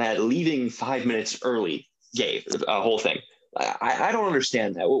focusing on that leaving 5 minutes early whole thing. I don't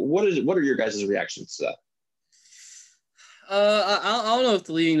understand that. What are your guys' reactions to that? I don't know if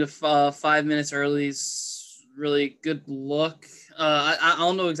the leaving to 5 minutes early is really good look. I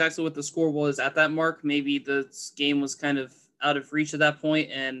don't know exactly what the score was at that mark. Maybe the game was kind of out of reach at that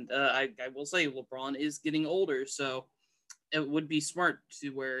point, and I will say LeBron is getting older, so it would be smart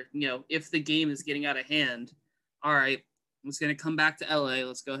to where, if the game is getting out of hand, all right, I'm just going to come back to LA.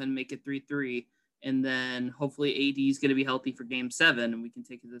 Let's go ahead and make it 3-3, and then hopefully AD is going to be healthy for Game 7, and we can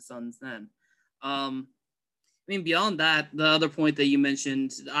take it to the Suns then. Beyond that, the other point that you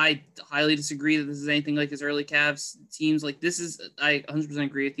mentioned, I highly disagree that this is anything like his early Cavs teams. Like, this is, I 100%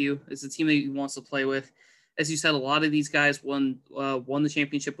 agree with you. It's a team that he wants to play with. As you said, a lot of these guys won the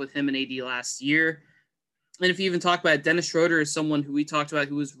championship with him and AD last year. And if you even talk about it, Dennis Schroeder is someone who we talked about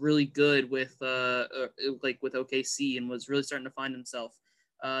who was really good with OKC and was really starting to find himself.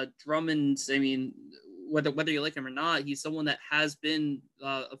 Drummond, whether you like him or not, he's someone that has been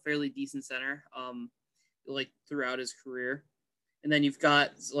a fairly decent center. Throughout his career. And then you've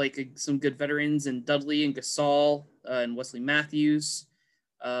got some good veterans in Dudley and Gasol and Wesley Matthews.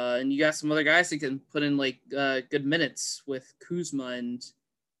 And you got some other guys that can put in good minutes with Kuzma, and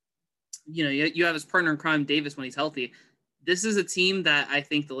you have his partner in crime, Davis, when he's healthy. This is a team that I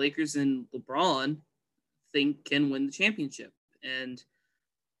think the Lakers and LeBron think can win the championship. And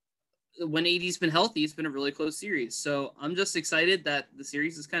when AD's been healthy, it's been a really close series. So I'm just excited that the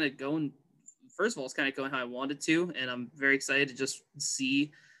series is kind of going. First of all, it's kind of going how I wanted to, and I'm very excited to just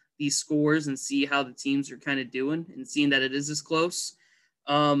see these scores and see how the teams are kind of doing and seeing that it is this close.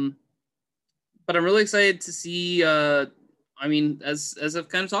 But I'm really excited to see, as I've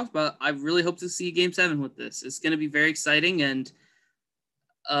kind of talked about, I really hope to see Game 7 with this. It's going to be very exciting, and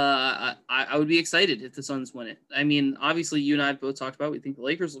I would be excited if the Suns win it. I mean, obviously, you and I both talked about we think the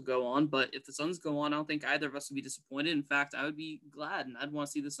Lakers will go on, but if the Suns go on, I don't think either of us would be disappointed. In fact, I would be glad, and I'd want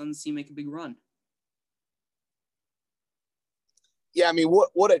to see the Suns team make a big run. Yeah, I mean,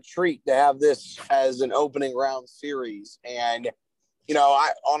 what a treat to have this as an opening round series. And,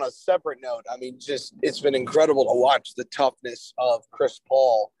 on a separate note, I mean, just it's been incredible to watch the toughness of Chris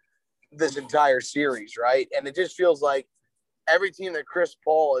Paul this entire series, right? And it just feels like every team that Chris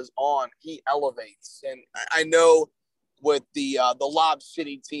Paul is on, he elevates. And I know with the Lob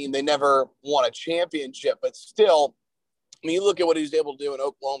City team, they never won a championship, but still, I mean, you look at what he was able to do in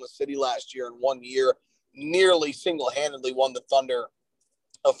Oklahoma City last year in 1 year, nearly single-handedly won the Thunder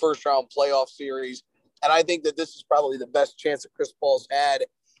a first-round playoff series. And I think that this is probably the best chance that Chris Paul's had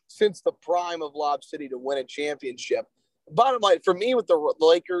since the prime of Lob City to win a championship. Bottom line, for me with the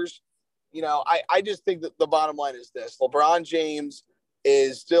Lakers, I just think that the bottom line is this. LeBron James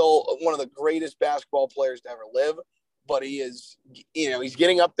is still one of the greatest basketball players to ever live, but he is, he's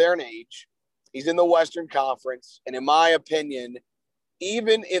getting up there in age. He's in the Western Conference. And in my opinion,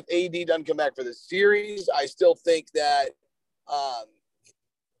 even if AD doesn't come back for the series, I still think that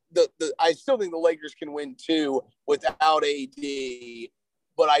I still think the Lakers can win two without AD.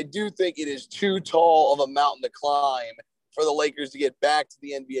 But I do think it is too tall of a mountain to climb for the Lakers to get back to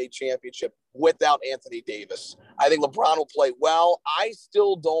the NBA championship without Anthony Davis. I think LeBron will play well. I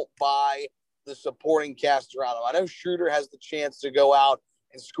still don't buy the supporting cast around him. I know Schroeder has the chance to go out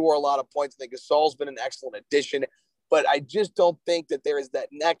and score a lot of points. I think Gasol's been an excellent addition, but I just don't think that there is that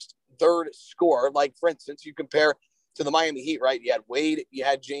next third scorer. Like, for instance, you compare to the Miami Heat, right? You had Wade, you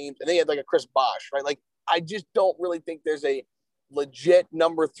had James, and then you had like a Chris Bosh, right? Like, I just don't really think there's a legit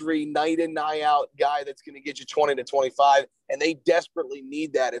number three night in, night out guy that's going to get you 20 to 25. And they desperately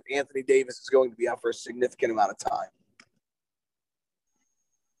need that if Anthony Davis is going to be out for a significant amount of time.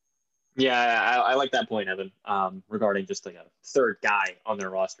 Yeah, I like that point, Evan, regarding just like a third guy on their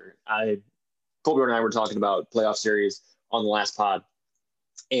roster. Kolbjorn and I were talking about playoff series on the last pod,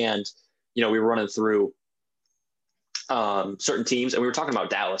 and, we were running through certain teams, and we were talking about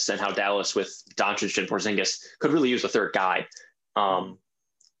Dallas and how Dallas with Doncic and Porzingis could really use a third guy to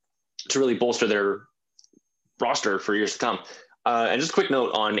really bolster their roster for years to come. And just a quick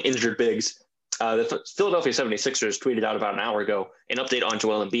note on injured bigs. The Philadelphia 76ers tweeted out about an hour ago an update on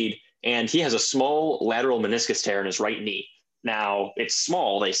Joel Embiid, and he has a small lateral meniscus tear in his right knee. Now, it's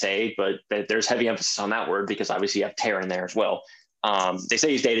small, they say, but there's heavy emphasis on that word because obviously you have tear in there as well. They say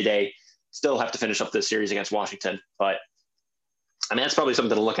he's day-to-day, still have to finish up this series against Washington. But, I mean, that's probably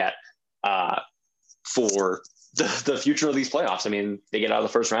something to look at for the future of these playoffs. I mean, they get out of the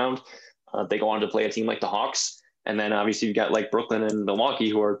first round. They go on to play a team like the Hawks. And then, obviously, you've got like Brooklyn and Milwaukee,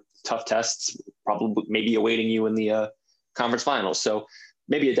 who are tough tests, probably maybe awaiting you in the conference finals. So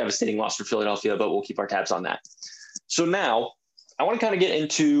maybe a devastating loss for Philadelphia, but we'll keep our tabs on that. So now I want to kind of get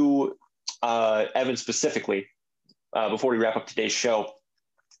into Evan specifically before we wrap up today's show.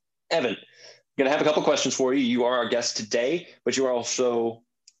 Evan, I'm going to have a couple questions for you. You are our guest today, but you are also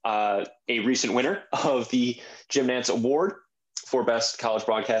a recent winner of the Jim Nantz Award for Best College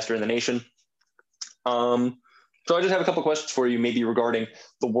Broadcaster in the nation. So I just have a couple questions for you, maybe regarding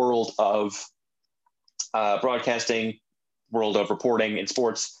the world of broadcasting, world of reporting in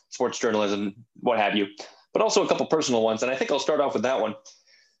sports journalism, what have you, but also a couple personal ones. And I think I'll start off with that one.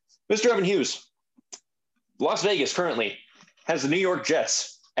 Mr. Evan Hughes, Las Vegas currently has the New York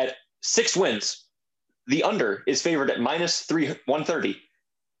Jets at 6 wins. The under is favored at -130,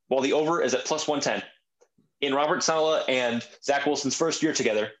 while the over is at +110. In Robert Saleh and Zach Wilson's first year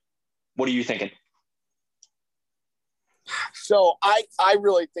together, what are you thinking? So I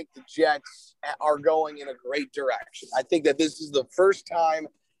really think the Jets are going in a great direction. I think that this is the first time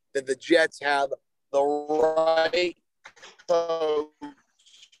that the Jets have the right coach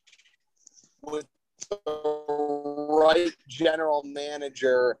with the right general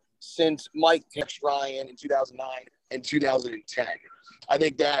manager since Mike Ryan in 2009 and 2010. I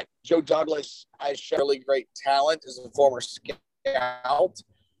think that Joe Douglas has shown really great talent as a former scout.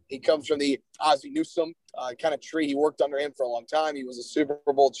 He comes from the Ozzie Newsome kind of tree. He worked under him for a long time. He was a Super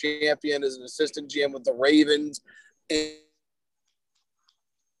Bowl champion as an assistant GM with the Ravens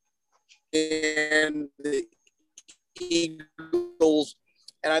and the Eagles.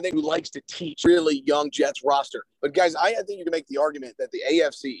 And I think he likes to teach really young Jets roster. But, guys, I think you can make the argument that the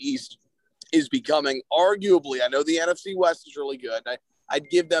AFC East is becoming arguably – I know the NFC West is really good. I'd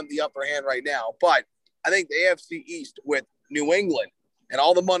give them the upper hand right now. But I think the AFC East with New England and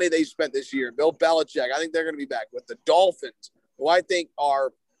all the money they spent this year, Bill Belichick, I think they're going to be back with the Dolphins, who I think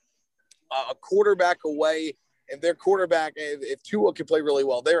are a quarterback away if their quarterback, if Tua can play really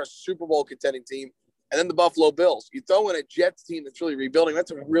well, they're a Super Bowl contending team. And then the Buffalo Bills. You throw in a Jets team that's really rebuilding.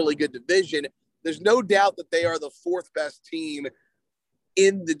 That's a really good division. There's no doubt that they are the fourth best team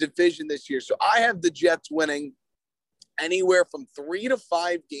in the division this year. So I have the Jets winning anywhere from 3 to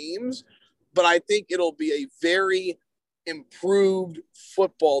 5 games, but I think it'll be a very improved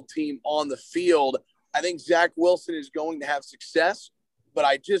football team on the field. I think Zach Wilson is going to have success, but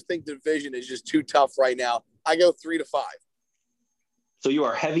I just think the division is just too tough right now. I go 3 to 5. So you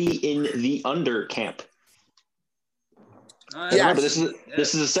are heavy in the under camp. Yes. Remember, this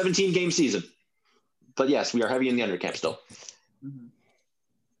is a 17-game season. But yes, we are heavy in the under camp still. Mm-hmm.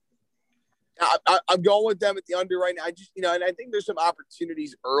 I'm going with them at the under right now. I just, and I think there's some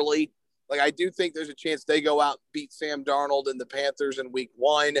opportunities early. Like, I do think there's a chance they go out and beat Sam Darnold and the Panthers in week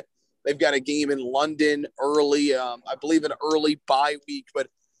 1. They've got a game in London early, I believe an early bye week. But,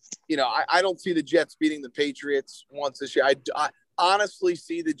 I don't see the Jets beating the Patriots once this year. I honestly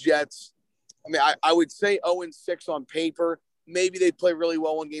see the Jets. I mean, I would say 0-6 on paper. Maybe they play really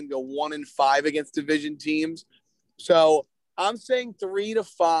well one game, go 1-5 against division teams. So I'm saying 3 to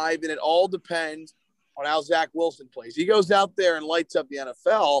 5, and it all depends on how Zach Wilson plays. He goes out there and lights up the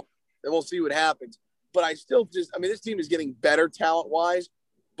NFL, then we'll see what happens. But I still this team is getting better talent-wise,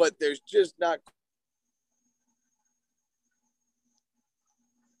 but there's just not –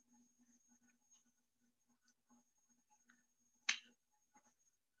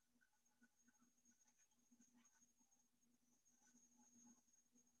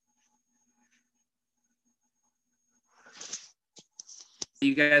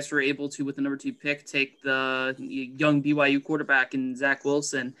 you guys were able to, with the number 2 pick, take the young BYU quarterback in Zach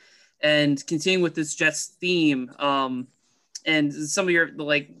Wilson, and continuing with this Jets theme. And some of your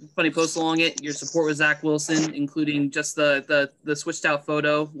funny posts along it, your support with Zach Wilson, including just the switched out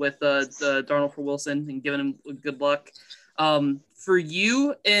photo with the Darnold for Wilson and giving him good luck. For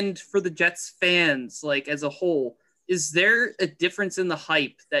you and for the Jets fans, as a whole, is there a difference in the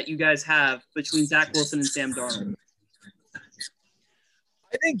hype that you guys have between Zach Wilson and Sam Darnold?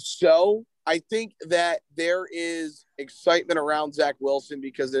 I think so. I think that there is excitement around Zach Wilson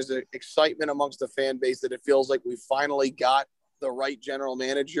because there's an excitement amongst the fan base that it feels like we finally got the right general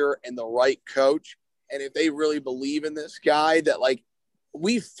manager and the right coach. And if they really believe in this guy, that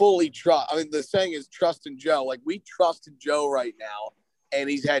we fully trust. I mean, the saying is trust in Joe. We trust in Joe right now. And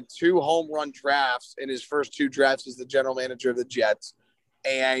he's had 2 home run drafts in his first 2 drafts as the general manager of the Jets.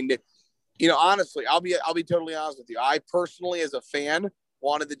 And, honestly, I'll be totally honest with you. I personally, as a fan,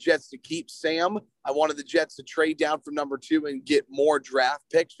 wanted the Jets to keep Sam. I wanted the Jets to trade down from number 2 and get more draft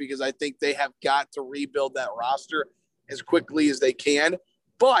picks because I think they have got to rebuild that roster as quickly as they can.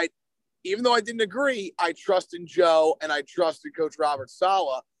 But even though I didn't agree, I trust in Joe and I trust in Coach Robert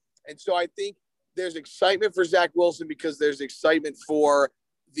Saleh. And so I think there's excitement for Zach Wilson because there's excitement for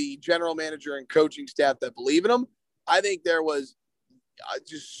the general manager and coaching staff that believe in him. I think there was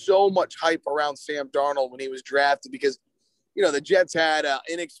just so much hype around Sam Darnold when he was drafted because the Jets had an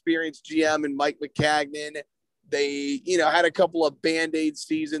inexperienced GM and Mike McCagnon. They, had a couple of Band-Aid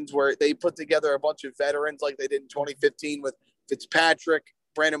seasons where they put together a bunch of veterans like they did in 2015 with Fitzpatrick,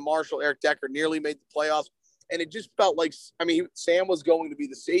 Brandon Marshall, Eric Decker, nearly made the playoffs. And it just felt like, Sam was going to be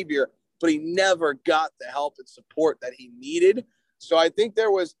the savior, but he never got the help and support that he needed. So I think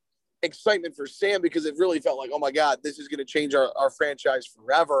there was excitement for Sam because it really felt like, oh my God, this is going to change our franchise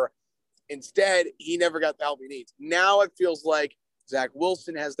forever. Instead, he never got the help he needs. Now it feels like Zach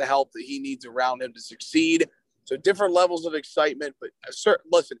Wilson has the help that he needs around him to succeed. So different levels of excitement. But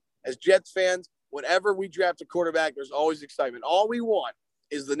listen, as Jets fans, whenever we draft a quarterback, there's always excitement. All we want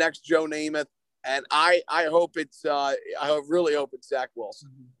is the next Joe Namath. And I hope really hope it's Zach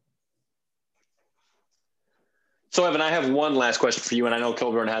Wilson. So, Evan, I have one last question for you, and I know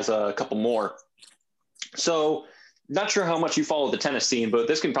Kolbjorn has a couple more. So, not sure how much you follow the tennis scene, but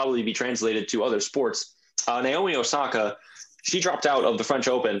this can probably be translated to other sports. Naomi Osaka, she dropped out of the French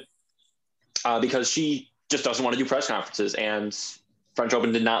Open because she just doesn't want to do press conferences, and French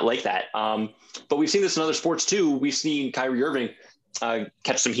Open did not like that. But we've seen this in other sports too. We've seen Kyrie Irving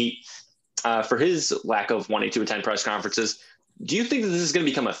catch some heat for his lack of wanting to attend press conferences. Do you think that this is going to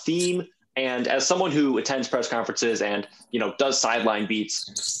become a theme? And as someone who attends press conferences and, does sideline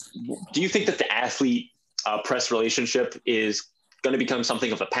beats, do you think that the athlete press relationship is going to become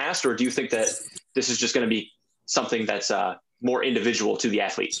something of the past, or do you think that this is just going to be something that's more individual to the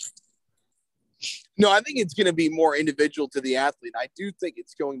athlete? No, I think it's going to be more individual to the athlete. I do think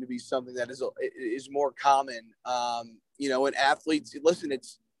it's going to be something that is more common. And athletes, listen,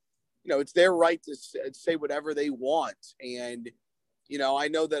 it's their right to say whatever they want. And, I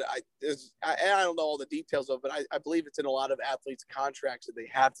know that I don't know all the details of it, but I believe it's in a lot of athletes' contracts that they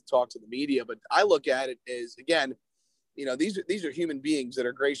have to talk to the media. But I look at it as, again, these are human beings that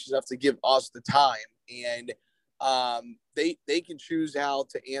are gracious enough to give us the time, and they can choose how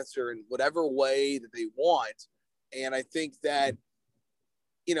to answer in whatever way that they want. And I think that,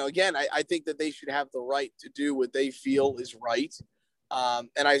 again, I think that they should have the right to do what they feel is right. And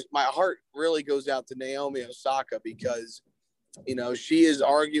my heart really goes out to Naomi Osaka because, she is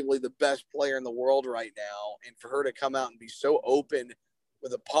arguably the best player in the world right now. And for her to come out and be so open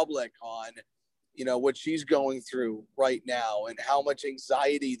with the public on, what she's going through right now and how much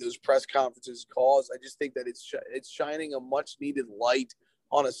anxiety those press conferences cause, I just think that it's shining a much needed light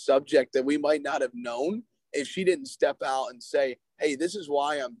on a subject that we might not have known if she didn't step out and say, hey, this is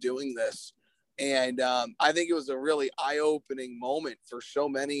why I'm doing this. And I think it was a really eye-opening moment for so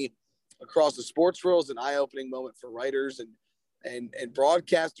many across the sports world, an eye-opening moment for writers and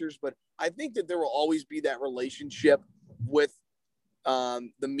broadcasters. But I think that there will always be that relationship with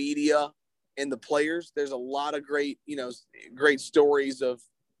the media and the players. There's a lot of great stories of,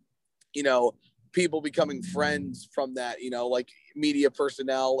 people becoming friends from that, like media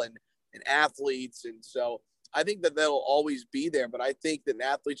personnel and athletes. And so I think that that'll always be there, but I think that an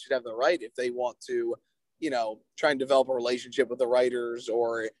athlete should have the right, if they want to, try and develop a relationship with the writers,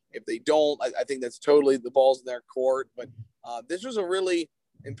 or if they don't, I think that's totally the ball's in their court. But this was a really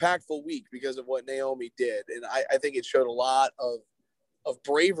impactful week because of what Naomi did. And I think it showed a lot of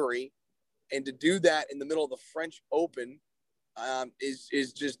bravery, and to do that in the middle of the French Open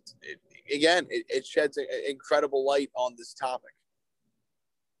is just, it sheds an incredible light on this topic.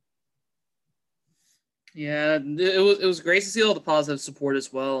 Yeah, it was great to see all the positive support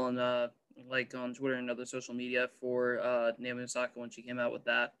as well, and like on Twitter and other social media for Naomi Osaka when she came out with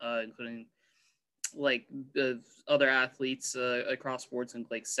that, including like other athletes across sports and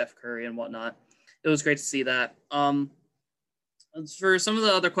like Steph Curry and whatnot. It was great to see that. For some of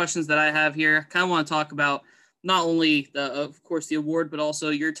the other questions that I have here, I kind of want to talk about not only of course the award, but also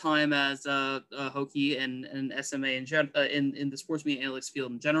your time as Hokie and SMA in the sports media analytics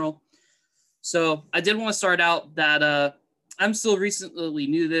field in general. So I did want to start out that I'm still recently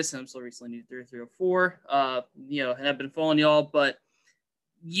new to this, and I'm still recently new to 3304, and I've been following y'all, but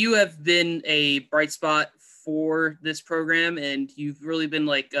you have been a bright spot for this program, and you've really been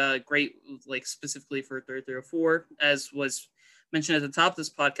great, specifically for 3304, as was mentioned at the top of this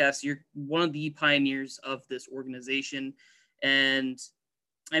podcast. You're one of the pioneers of this organization. And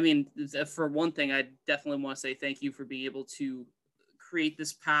I mean, for one thing, I definitely want to say thank you for being able to create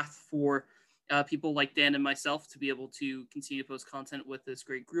this path for people like Dan and myself to be able to continue to post content with this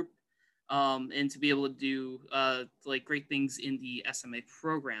great group, and to be able to do great things in the SMA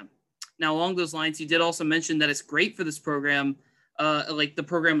program. Now, along those lines, you did also mention that it's great for this program, the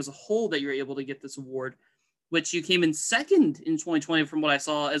program as a whole, that you're able to get this award, which you came in second in 2020 from what I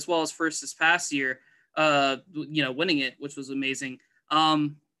saw, as well as first this past year, winning it, which was amazing.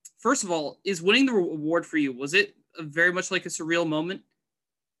 First of all, is winning the award for you, was it very much like a surreal moment?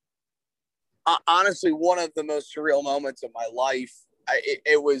 Honestly, one of the most surreal moments of my life.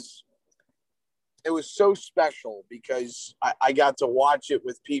 It was so special because I got to watch it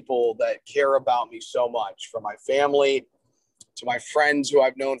with people that care about me so much, from my family to my friends who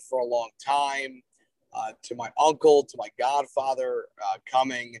I've known for a long time, to my uncle, to my godfather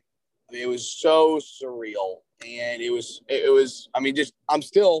coming. I mean, it was so surreal. And it was, I mean, I'm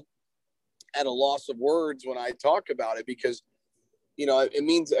still at a loss of words when I talk about it, because, it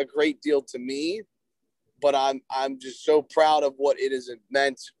means a great deal to me, but I'm just so proud of what it has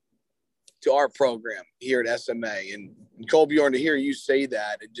meant to our program here at SMA. And Kolbjorn, to hear you say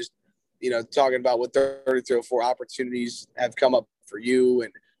that, and just, talking about what 3304 opportunities have come up for you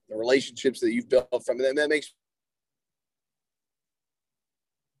and the relationships that you've built from them, that makes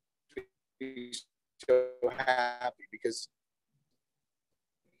me so happy, because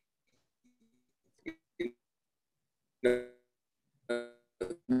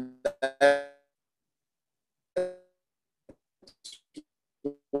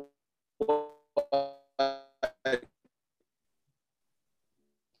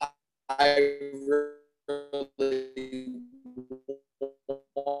I really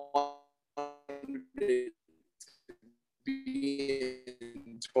wanted it to be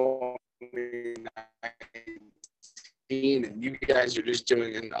in 2019, and you guys are just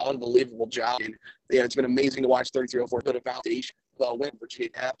doing an unbelievable job. And it's been amazing to watch 3304 put a foundation, win Virginia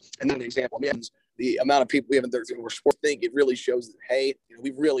Tech, and then an example. I mean, the amount of people we have in 3304 sports, I think it really shows that, hey,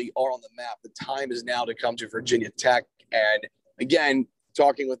 we really are on the map. The time is now to come to Virginia Tech. And again,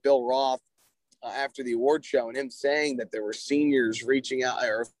 talking with Bill Roth after the award show, and him saying that there were seniors reaching out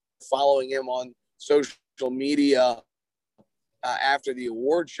or following him on social media after the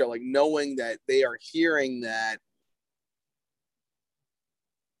award show, like knowing that they are hearing that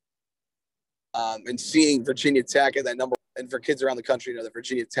and seeing Virginia Tech at that number. And for kids around the country, that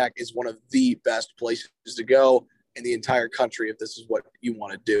Virginia Tech is one of the best places to go in the entire country if this is what you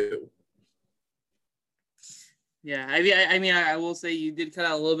want to do. Yeah, I mean, I will say you did cut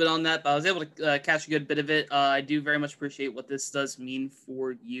out a little bit on that, but I was able to catch a good bit of it. I do very much appreciate what this does mean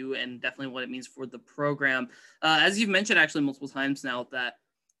for you and definitely what it means for the program. As you've mentioned actually multiple times now, that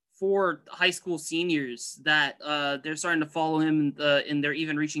for high school seniors that they're starting to follow him and they're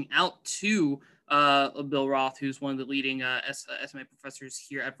even reaching out to Bill Roth, who's one of the leading SMA professors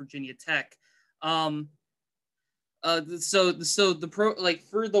here at Virginia Tech. So the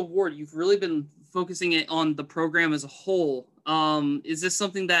for the award, you've really been focusing it on the program as a whole. Is this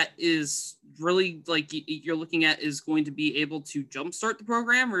something that is really you're looking at is going to be able to jumpstart the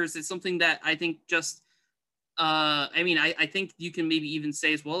program, or is it something that I think just I think you can maybe even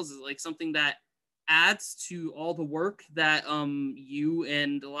say as well as something that adds to all the work that you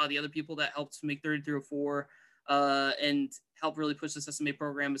and a lot of the other people that helped to make 3304 and help really push this SMA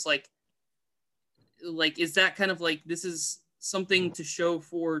program is is that kind of this is something to show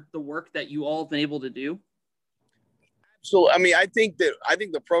for the work that you all have been able to do? So, I mean, I think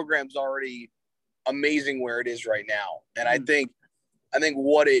the program's already amazing where it is right now. And I think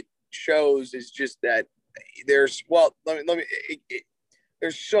what it shows is just that there's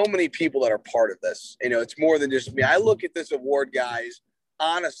so many people that are part of this. It's more than just me. I look at this award, guys,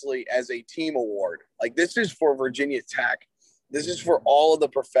 honestly, as a team award. This is for Virginia Tech. This is for all of the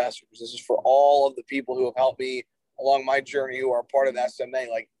professors. This is for all of the people who have helped me along my journey, who are part of SMA.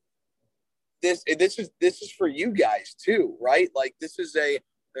 This is for you guys too, right?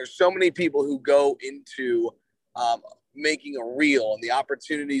 There's so many people who go into making a reel and the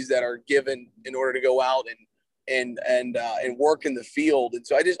opportunities that are given in order to go out and work in the field. And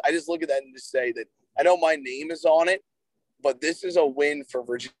so I just look at that and just say that I know my name is on it, but this is a win for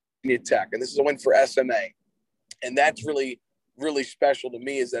Virginia Tech, and this is a win for SMA. And that's really, really special to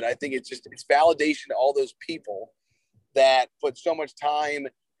me, is that I think it's validation to all those people that put so much time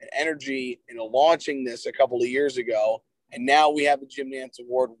and energy into launching this a couple of years ago. And now we have the Jim Nantz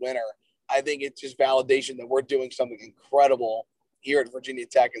Award winner. I think it's just validation that we're doing something incredible here at Virginia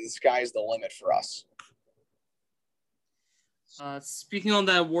Tech, and the sky is the limit for us. Speaking on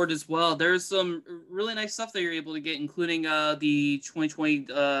that award as well, there's some really nice stuff that you're able to get, including the 2020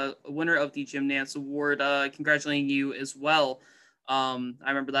 winner of the Jim Nantz Award, congratulating you as well. I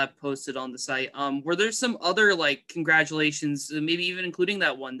remember that posted on the site. Were there some other congratulations, maybe even including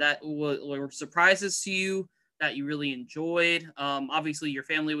that one, that were surprises to you that you really enjoyed? Obviously your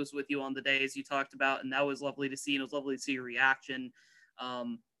family was with you on the day, as you talked about, and that was lovely to see, and it was lovely to see your reaction.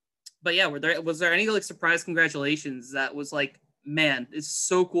 But yeah, was there any surprise congratulations that was man, it's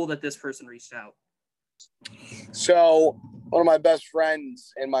so cool that this person reached out? So one of my best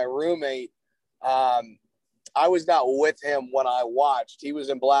friends and my roommate, I was not with him when I watched. He was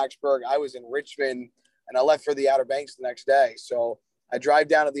in Blacksburg. I was in Richmond, and I left for the Outer Banks the next day. So I drive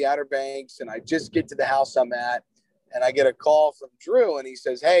down to the Outer Banks, and I just get to the house I'm at, and I get a call from Drew, and he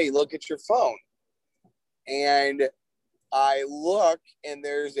says, "Hey, look at your phone." And I look, and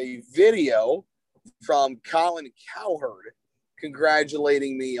there's a video from Colin Cowherd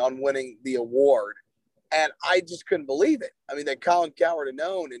congratulating me on winning the award. And I just couldn't believe it. I mean, that Colin Cowherd had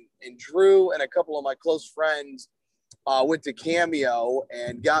known, and Drew and a couple of my close friends went to Cameo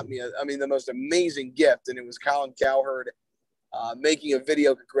and got me the most amazing gift. And it was Colin Cowherd making a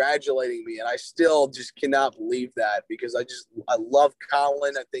video congratulating me. And I still just cannot believe that, because I love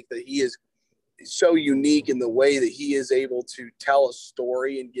Colin. I think that he is so unique in the way that he is able to tell a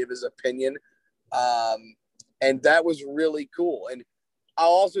story and give his opinion. And that was really cool. And I'll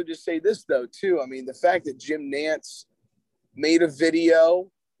also just say this, though, too. I mean, the fact that Jim Nantz made a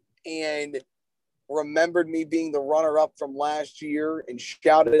video and remembered me being the runner-up from last year and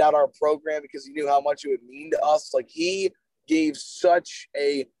shouted out our program because he knew how much it would mean to us. He gave such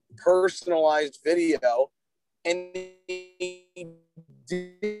a personalized video, and he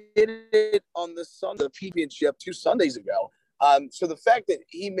did it on the championship 2 Sundays ago. So the fact that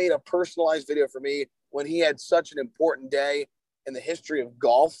he made a personalized video for me when he had such an important day in the history of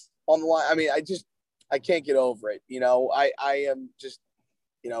golf on the line, I mean, I can't get over it. I am just,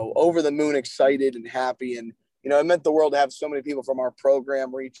 over the moon excited and happy. And, it meant the world to have so many people from our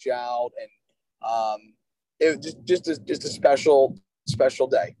program reach out. And it was just a special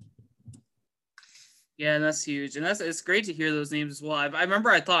day. Yeah, and that's huge, and it's great to hear those names as well. I remember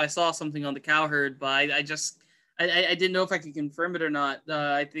I thought I saw something on the Cowherd, but I didn't know if I could confirm it or not.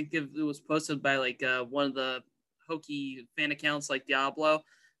 I think it was posted by like one of the Hokie fan accounts like Diablo.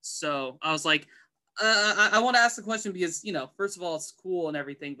 So I was like, I want to ask the question because, first of all, it's cool and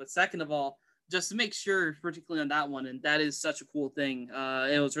everything, but second of all, just to make sure, particularly on that one, and that is such a cool thing.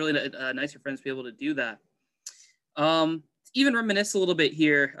 It was really nice for friends to be able to do that. Even reminisce a little bit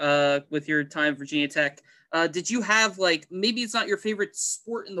here with your time at Virginia Tech. Did you have, like, maybe it's not your favorite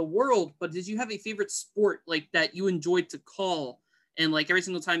sport in the world, but did you have a favorite sport like that you enjoyed to call? And like every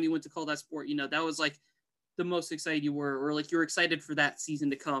single time you went to call that sport, that was like the most excited you were, or like you were excited for that season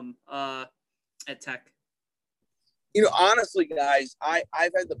to come at Tech? Honestly, guys, I've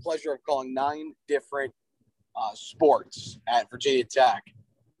had the pleasure of calling 9 different sports at Virginia Tech,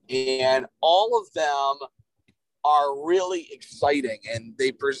 and all of them are really exciting, and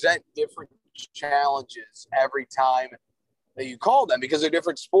they present different challenges every time that you call them because they're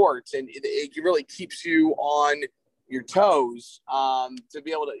different sports, and it really keeps you on your toes to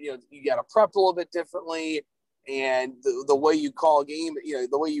be able to, you got to prep a little bit differently, and the way you call a game,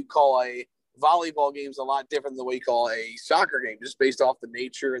 the way you call a volleyball game is a lot different than the way you call a soccer game, just based off the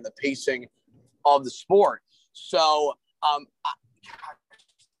nature and the pacing of the sport. So,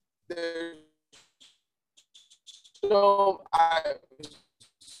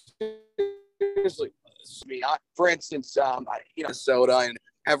 seriously, for instance, Minnesota, and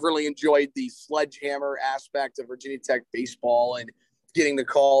have really enjoyed the sledgehammer aspect of Virginia Tech baseball and getting to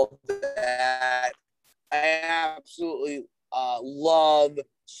call that. I absolutely love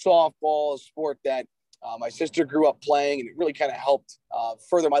softball, a sport that my sister grew up playing, and it really kind of helped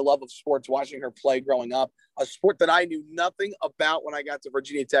further my love of sports watching her play growing up. A sport that I knew nothing about when I got to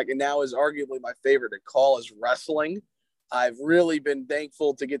Virginia Tech and now is arguably my favorite to call is wrestling. I've really been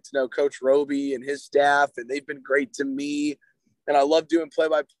thankful to get to know Coach Roby and his staff, and they've been great to me. And I love doing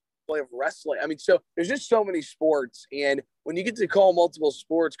play-by-play of wrestling. I mean, so there's just so many sports. And when you get to call multiple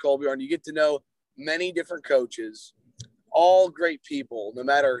sports, Kolbjorn, you get to know many different coaches, all great people, no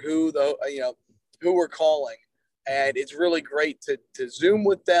matter who we're calling. And it's really great to Zoom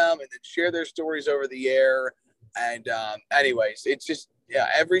with them and then share their stories over the air. And anyways, it's just,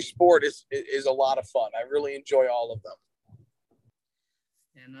 every sport is a lot of fun. I really enjoy all of them.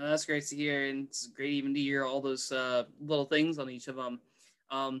 And that's great to hear. And it's great even to hear all those little things on each of them.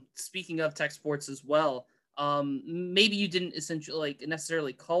 Speaking of Tech sports as well, maybe you didn't essentially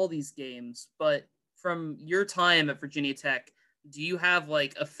necessarily call these games, but from your time at Virginia Tech, do you have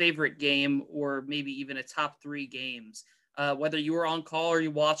like a favorite game or maybe even a top 3 games? Whether you were on call or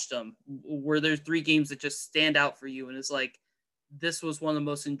you watched them, were there 3 games that just stand out for you and it's like, this was one of the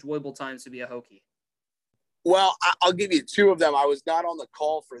most enjoyable times to be a Hokie? Well, I'll give you 2 of them. I was not on the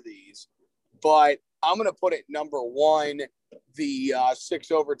call for these, but I'm going to put it number 1, the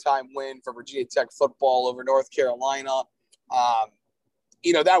 6 overtime win for Virginia Tech football over North Carolina.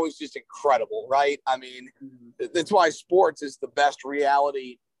 That was just incredible, right? I mean, that's why sports is the best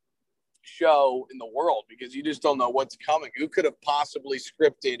reality show in the world, because you just don't know what's coming. Who could have possibly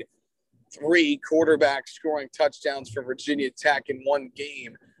scripted 3 quarterbacks scoring touchdowns for Virginia Tech in one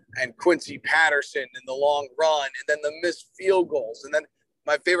game, and Quincy Patterson in the long run, and then the missed field goals. And then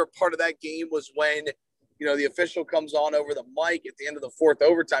my favorite part of that game was when, the official comes on over the mic at the end of the 4th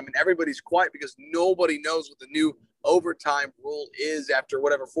overtime, and everybody's quiet because nobody knows what the new overtime rule is after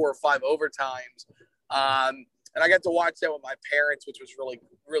whatever 4 or 5 overtimes. And I got to watch that with my parents, which was really,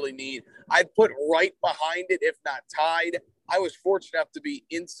 really neat. I'd put right behind it, if not tied. I was fortunate enough to be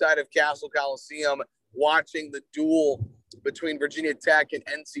inside of Castle Coliseum watching the duel between Virginia Tech and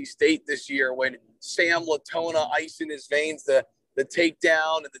NC State this year when Sam Latona, ice in his veins, the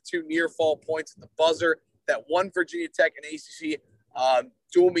takedown and the 2 near fall points at the buzzer that won Virginia Tech and ACC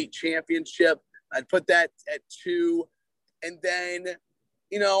dual meet championship. I'd put that at 2. And then,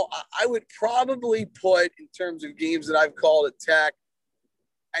 I would probably put, in terms of games that I've called at Tech,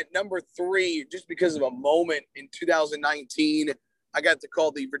 at number 3, just because of a moment in 2019, I got to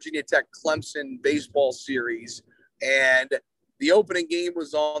call the Virginia Tech Clemson baseball series. And the opening game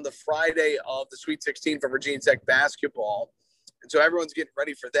was on the Friday of the Sweet 16 for Virginia Tech basketball. And so everyone's getting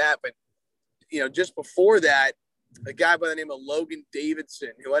ready for that. But, just before that, a guy by the name of Logan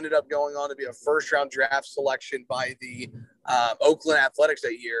Davidson, who ended up going on to be a first-round draft selection by the Oakland Athletics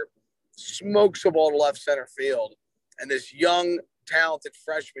that year, smokes a ball to left center field. And this young, talented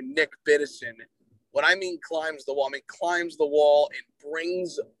freshman, Nick Biddison, when I mean climbs the wall and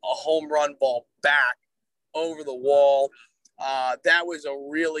brings a home run ball back over the wall. That was a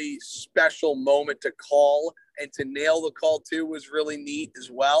really special moment to call, and to nail the call too was really neat as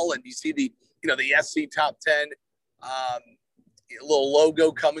well. And you see the the SC top 10, a little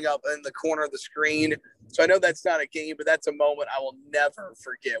logo coming up in the corner of the screen. So I know that's not a game, but that's a moment I will never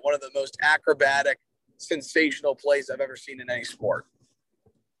forget. One of the most acrobatic, sensational plays I've ever seen in any sport.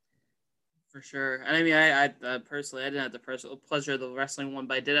 For sure. And I mean, I personally, I didn't have the pleasure of the wrestling one,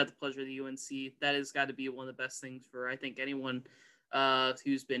 but I did have the pleasure of the UNC. That has got to be one of the best things for, I think, anyone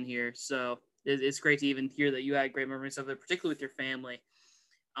who's been here. So it's great to even hear that you had great memories of it, particularly with your family.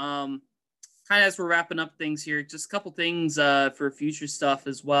 Kind of as we're wrapping up things here, just a couple things for future stuff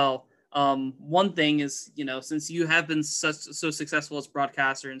as well. One thing is, since you have been so successful as a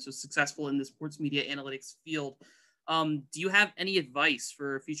broadcaster and so successful in the sports media analytics field, do you have any advice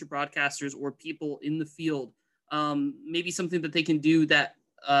for future broadcasters or people in the field? Maybe something that they can do that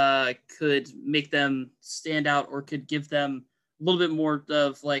could make them stand out or could give them a little bit more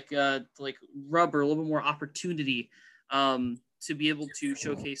of like rubber, a little bit more opportunity to be able to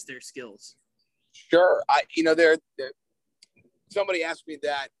showcase their skills. Sure. Somebody asked me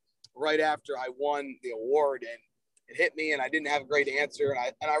that right after I won the award, and it hit me, and I didn't have a great answer.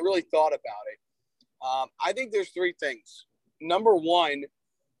 And I really thought about it. I think there's three things. Number one,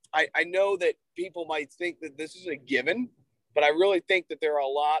 I know that people might think that this is a given, but I really think that there are a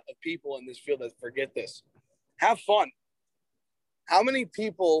lot of people in this field that forget this. Have fun. How many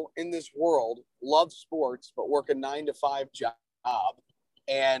people in this world love sports but work a 9-to-5 job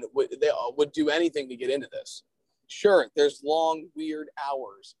and would do anything to get into this? Sure, there's long, weird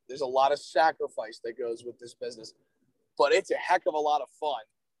hours. There's a lot of sacrifice that goes with this business, but it's a heck of a lot of fun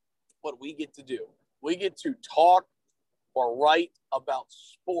what we get to do. We get to talk or write about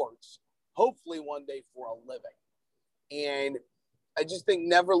sports, hopefully one day for a living. And I just think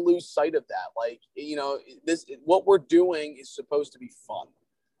never lose sight of that. What we're doing is supposed to be fun.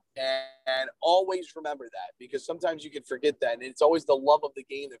 And always remember that, because sometimes you can forget that. And it's always the love of the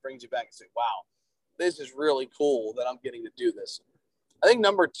game that brings you back and say, wow, this is really cool that I'm getting to do this. I think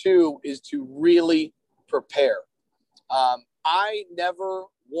number two is to really prepare. I never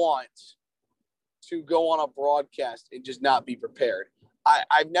want to go on a broadcast and just not be prepared.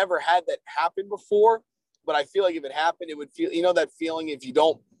 I've never had that happen before, but I feel like if it happened, it would feel, that feeling if you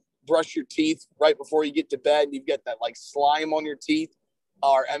don't brush your teeth right before you get to bed and you've got that like slime on your teeth,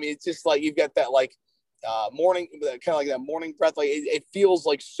 it's just like you've got that morning, kind of like that morning breath. Like it feels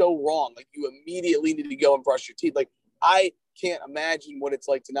like so wrong. Like you immediately need to go and brush your teeth. Like I can't imagine what it's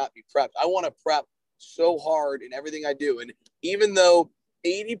like to not be prepped. I want to prep so hard in everything I do. And even though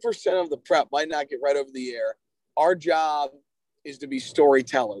 80% of the prep might not get right over the air, our job is to be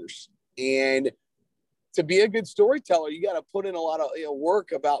storytellers. And to be a good storyteller, you got to put in a lot of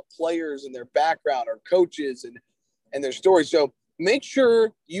work about players and their background, or coaches and their stories. So make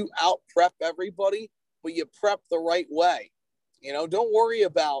sure you out prep everybody, but you prep the right way. Don't worry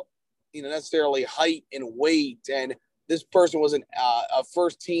about necessarily height and weight. And this person was a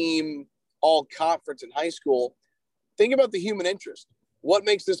first team all conference in high school. Think about the human interest. What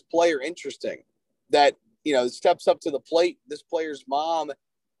makes this player interesting? That, steps up to the plate. This player's mom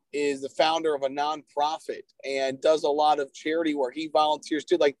is the founder of a nonprofit and does a lot of charity work. He volunteers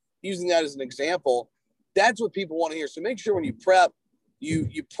too, like using that as an example. That's what people want to hear. So make sure when you prep, you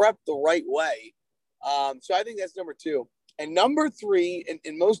prep the right way. So I think that's number two. And number three,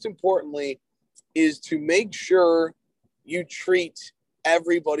 and most importantly, is to make sure you treat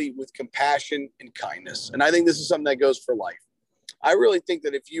everybody with compassion and kindness. And I think this is something that goes for life. I really think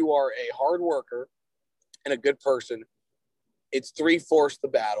that if you are a hard worker and a good person, it's 3/4 the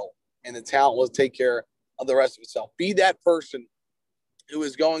battle, and the talent will take care of the rest of itself. Be that person who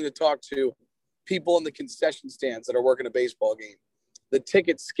is going to talk to people in the concession stands that are working a baseball game, the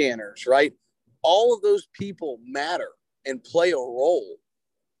ticket scanners, right? All of those people matter and play a role.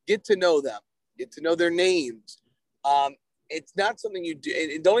 Get to know them. Get to know their names. It's not something you do,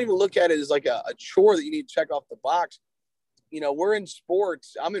 and don't even look at it as like a chore that you need to check off the box. We're in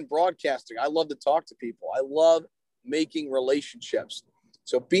sports. I'm in broadcasting. I love to talk to people. I love making relationships.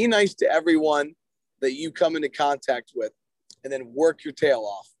 So be nice to everyone that you come into contact with, and then work your tail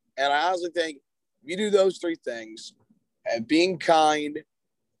off. And I honestly think if you do those three things, and being kind,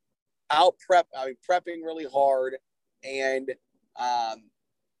 prepping really hard, and I'm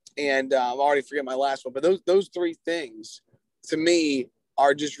already forgetting my last one, but those three things to me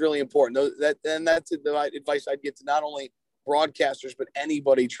are just really important. That's the advice I'd get to not only broadcasters, but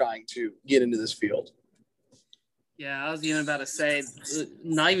anybody trying to get into this field. Yeah, I was even about to say,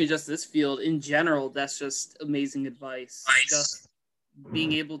 not even just this field, in general, that's just amazing advice. Just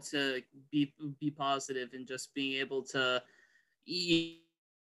being able to be positive and just being able to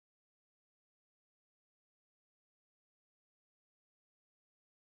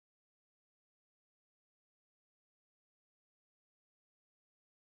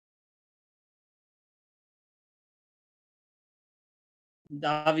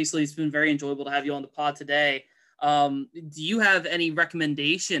Obviously, it's been very enjoyable to have you on the pod today. Do you have any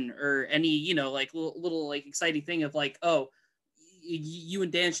recommendation or any, like little like exciting thing of like, oh, you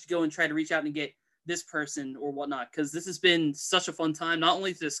and Dan should go and try to reach out and get this person or whatnot? Because this has been such a fun time, not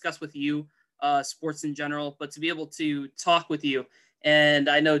only to discuss with you sports in general, but to be able to talk with you. And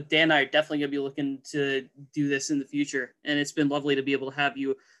I know Dan and I are definitely going to be looking to do this in the future. And it's been lovely to be able to have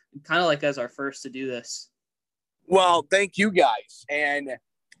you kind of like as our first to do this. Well, thank you guys. And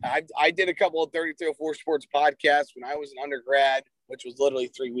I did a couple of 3304 Sports podcasts when I was an undergrad, which was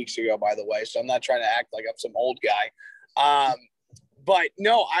literally 3 weeks ago, by the way. So I'm not trying to act like I'm some old guy. But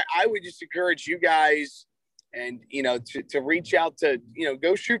no, I would just encourage you guys and, to reach out to,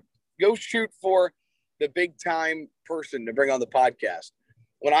 go shoot for the big time person to bring on the podcast.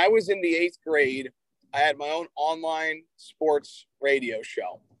 When I was in the 8th grade, I had my own online sports radio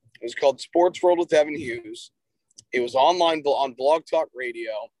show. It was called Sports World with Evan Hughes. It was online on Blog Talk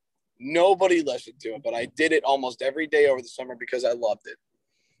Radio. Nobody listened to it, but I did it almost every day over the summer because I loved it.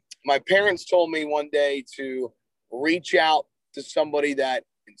 My parents told me one day to reach out to somebody that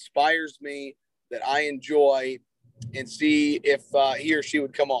inspires me, that I enjoy, and see if he or she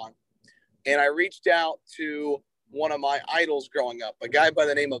would come on. And I reached out to one of my idols growing up, a guy by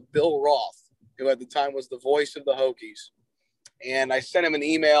the name of Bill Roth, who at the time was the voice of the Hokies. And I sent him an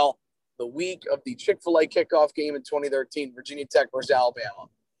email the week of the Chick-fil-A kickoff game in 2013, Virginia Tech versus Alabama.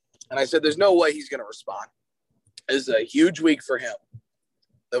 And I said, there's no way he's going to respond. This is a huge week for him.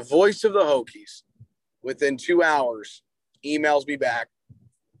 The voice of the Hokies, within 2 hours, emails me back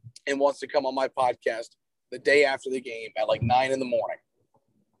and wants to come on my podcast the day after the game at like 9 a.m.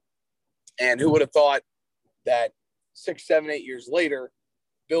 And who would have thought that 6, 7, 8 years later,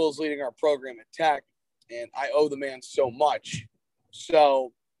 Bill is leading our program at Tech, and I owe the man so much.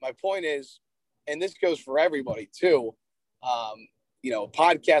 So my point is, and this goes for everybody too,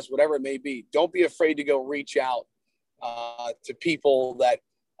 podcast, whatever it may be, don't be afraid to go reach out to people that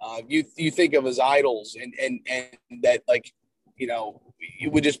you think of as idols and that, like,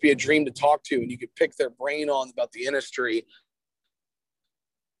 it would just be a dream to talk to, and you could pick their brain on about the industry.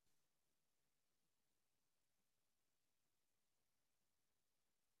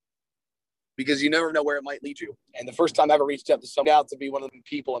 Because you never know where it might lead you. And the first time I ever reached out to somebody out to be one of the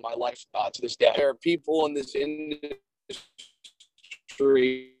people in my life to this day. There are people in this industry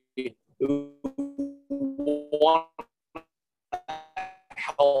who want to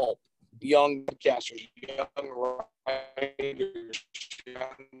help young podcasters, young writers,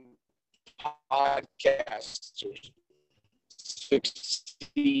 young podcasters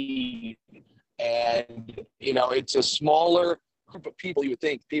succeed. And, it's a smaller group of people, you would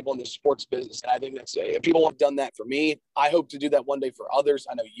think, people in the sports business. And I think that's people have done that for me. I hope to do that one day for others.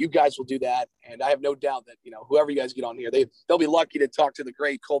 I know you guys will do that. And I have no doubt that, whoever you guys get on here, they'll be lucky to talk to the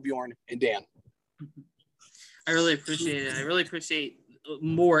great Kolbjorn and Dan. I really appreciate it. I really appreciate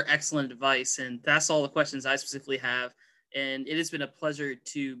more excellent advice. And that's all the questions I specifically have. And it has been a pleasure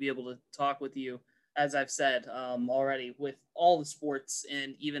to be able to talk with you, as I've said already, with all the sports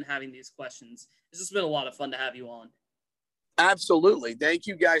and even having these questions. It's just been a lot of fun to have you on. Absolutely. Thank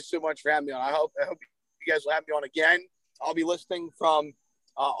you guys so much for having me on. I hope you guys will have me on again. I'll be listening from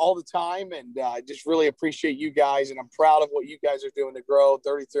all the time, and I just really appreciate you guys, and I'm proud of what you guys are doing to grow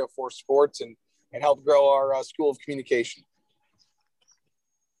 3304 Sports and help grow our School of Communication.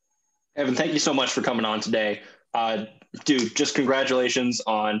 Evan, thank you so much for coming on today. Dude, just congratulations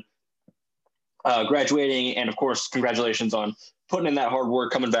on graduating, and of course, congratulations on putting in that hard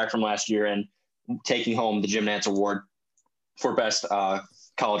work, coming back from last year and taking home the Jim Nantz Award for best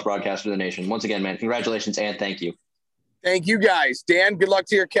college broadcaster of the nation. Once again, man, congratulations and thank you. Thank you, guys. Dan, good luck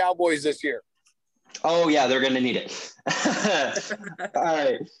to your Cowboys this year. Oh, yeah, they're going to need it. All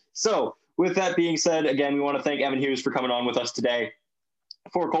right. So with that being said, again, we want to thank Evan Hughes for coming on with us today.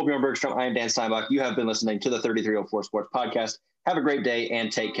 For Kolbjorn Bergstrom, I am Dan Steinbach. You have been listening to the 3304 Sports Podcast. Have a great day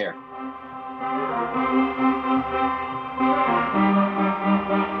and take care.